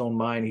all in his own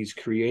mind. He's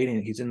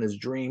in this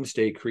dream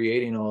state,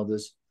 creating all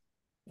this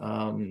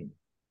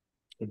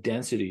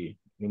density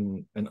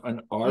in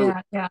an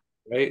art, yeah.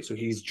 right? So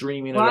he's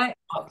dreaming Well, it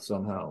up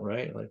somehow,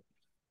 right? Like,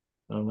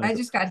 I'm I like,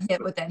 just got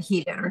hit with that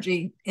heat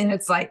energy, and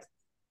it's like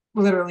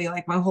literally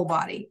like my whole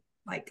body.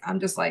 Like I'm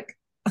just like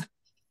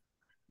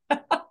I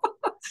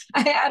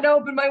had to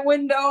open my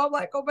window. I'm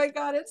like, oh my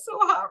God, it's so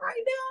hot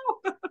right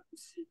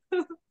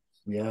now.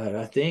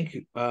 yeah, I think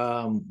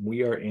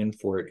we are in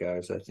for it,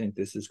 guys. I think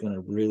this is going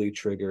to really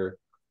trigger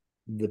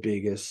the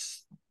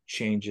biggest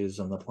changes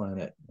on the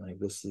planet. Like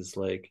this is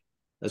like,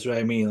 that's what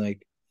I mean.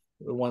 Like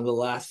one of the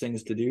last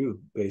things to do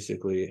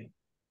basically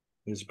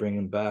is bring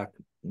him back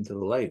into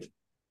the light,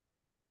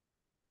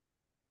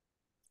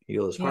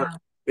 heal his heart. Yeah.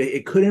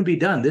 It couldn't be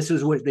done. This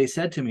is what they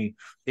said to me.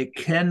 It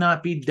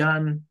cannot be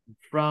done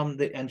from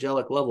the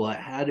angelic level. It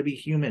had to be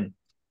human.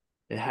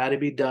 It had to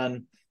be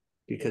done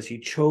because he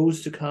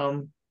chose to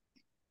come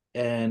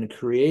and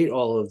create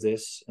all of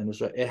this. And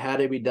so it had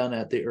to be done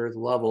at the earth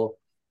level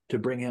to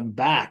bring him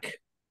back,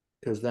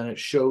 because then it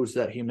shows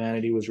that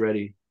humanity was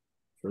ready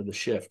for the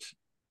shift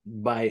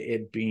by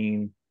it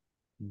being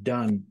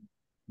done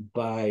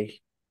by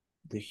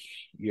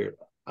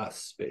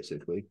us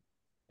basically,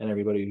 and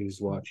everybody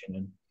who's watching.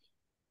 And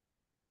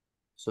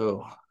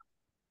so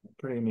I'm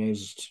pretty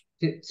amazed.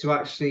 To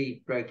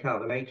actually break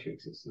out the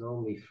matrix, it's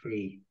normally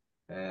three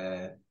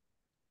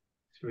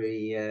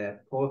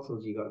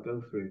portals you got to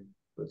go through.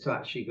 But to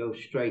actually go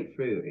straight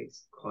through,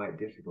 it's quite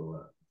difficult.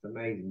 It's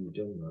amazing you've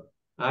done that.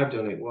 I've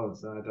done it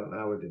once, and I don't know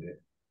how I did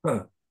it.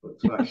 Huh. But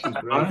to actually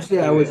break Honestly,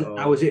 I was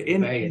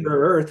in vein, inner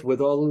earth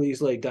with all of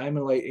these like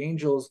diamond light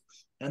angels,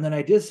 and then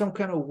I did some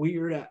kind of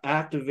weird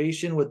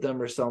activation with them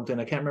or something.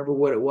 I can't remember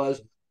what it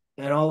was,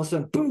 and all of a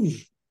sudden, boom!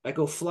 I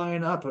go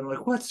flying up, and I'm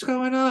like, "What's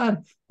going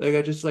on?" Like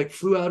I just like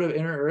flew out of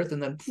inner earth,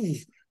 and then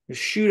poof,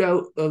 shoot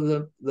out of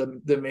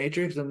the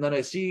matrix, and then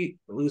I see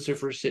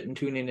Lucifer sitting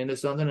tuning into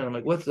something, and I'm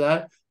like, "What's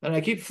that?" And I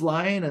keep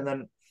flying, and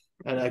then.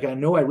 And like I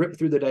know I ripped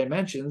through the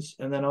dimensions,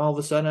 and then all of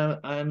a sudden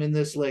I'm in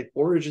this like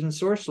origin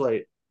source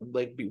light,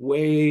 like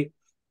way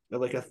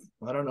like I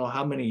don't know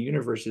how many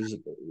universes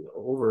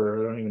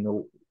over. I don't even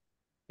know.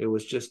 It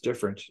was just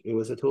different. It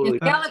was a totally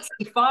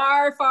Galaxy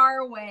far, far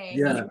away.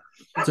 yeah.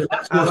 So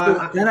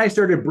then I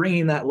started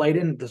bringing that light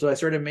in. So I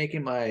started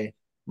making my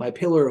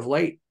pillar of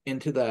light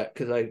into that,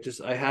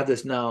 because I have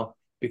this now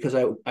because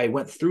I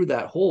went through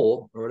that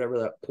hole or whatever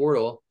that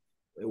portal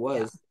it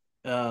was.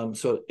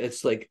 So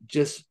it's like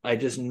I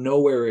just know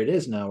where it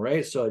is now,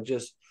 right? So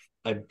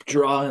I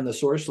draw in the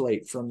source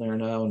light from there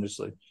now, and just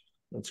like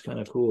that's kind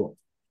of cool.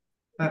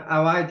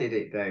 How I did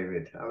it,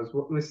 David, I was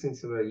listening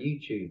to a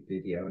YouTube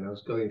video and I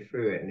was going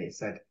through it, and it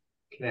said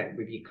connect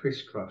with your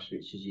crisscross,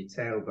 which is your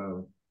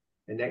tailbone.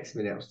 The next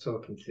minute I was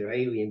talking to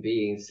alien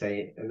beings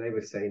and they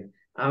were saying,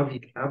 have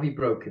you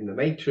broken the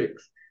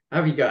matrix?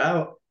 Have you got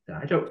out?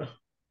 I don't know.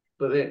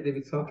 But they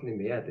were talking in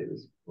my head. It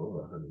was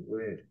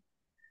weird.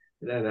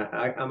 And then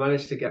I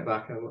managed to get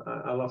back.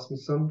 I lost my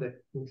Sunday.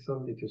 My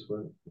Sunday just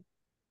went.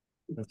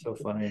 That's so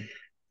funny.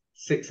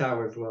 6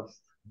 hours lost.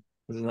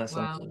 Isn't that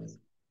something?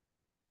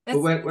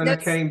 But when I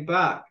came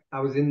back, I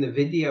was in the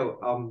video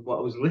on what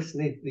I was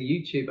listening to the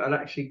YouTube. I'd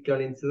actually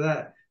gone into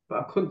that, but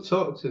I couldn't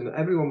talk to them.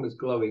 Everyone was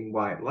glowing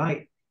white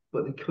light,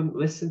 but they couldn't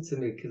listen to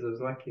me because I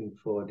was like in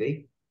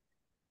 4D.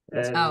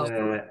 And it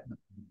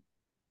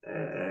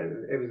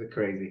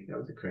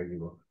was a crazy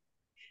one.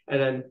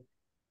 And then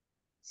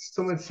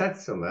someone said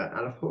something,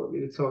 and I thought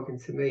they were talking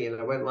to me, and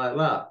I went like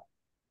that,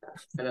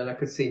 and then I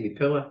could see my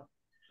pillar.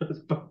 I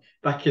was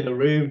back in the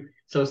room,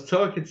 so I was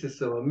talking to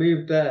someone,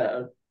 moved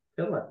there,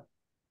 pillar.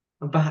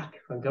 I'm back.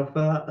 Thank God for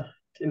that.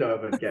 You know,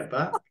 if I'd get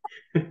back.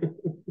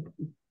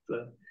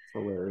 So,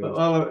 hilarious. But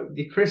all of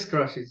your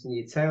crisscrosses and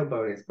your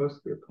tailbone, it's supposed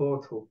to be a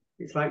portal.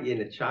 It's like you're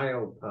in a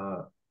child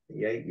part,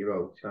 the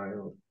 8-year-old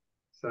child.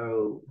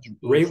 So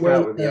right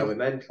where with the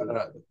elemental.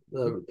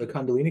 The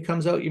Kundalini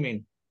comes out, you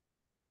mean?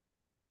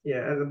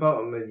 Yeah, at the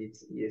bottom of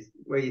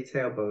where your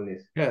tailbone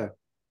is. Yeah,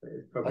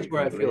 that's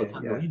where I feel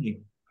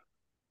Kundalini.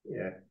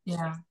 Yeah,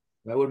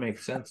 that would make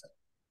sense.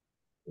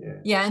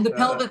 Yeah, and the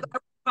pelvic, I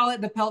call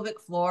it the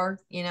pelvic floor,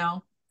 you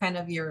know, kind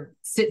of your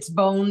sits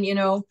bone, you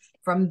know,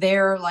 from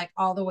there, like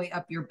all the way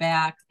up your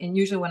back. And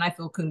usually when I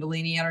feel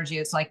Kundalini energy,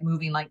 it's like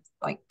moving like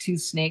two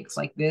snakes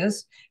like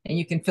this. And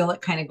you can feel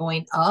it kind of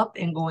going up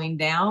and going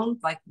down,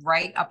 like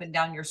right up and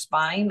down your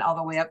spine, all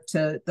the way up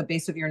to the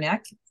base of your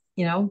neck,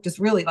 you know, just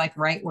really like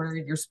right where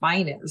your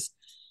spine is.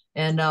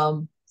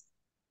 And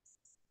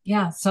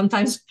yeah,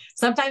 sometimes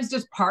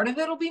just part of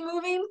it will be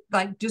moving,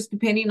 like just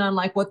depending on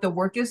like what the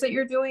work is that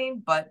you're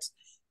doing, but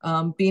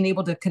being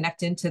able to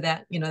connect into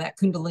that, you know, that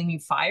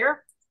Kundalini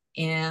fire.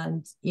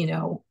 And, you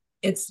know,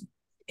 it's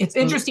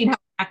interesting how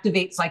it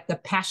activates like the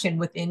passion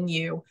within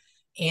you,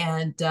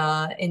 and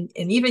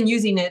even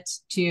using it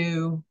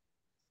to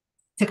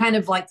to kind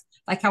of like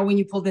how when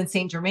you pulled in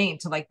Saint Germain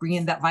to like bring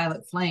in that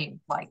violet flame,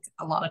 like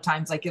a lot of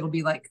times like it'll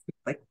be like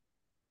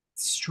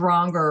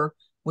stronger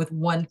with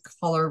one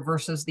color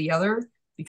versus the other.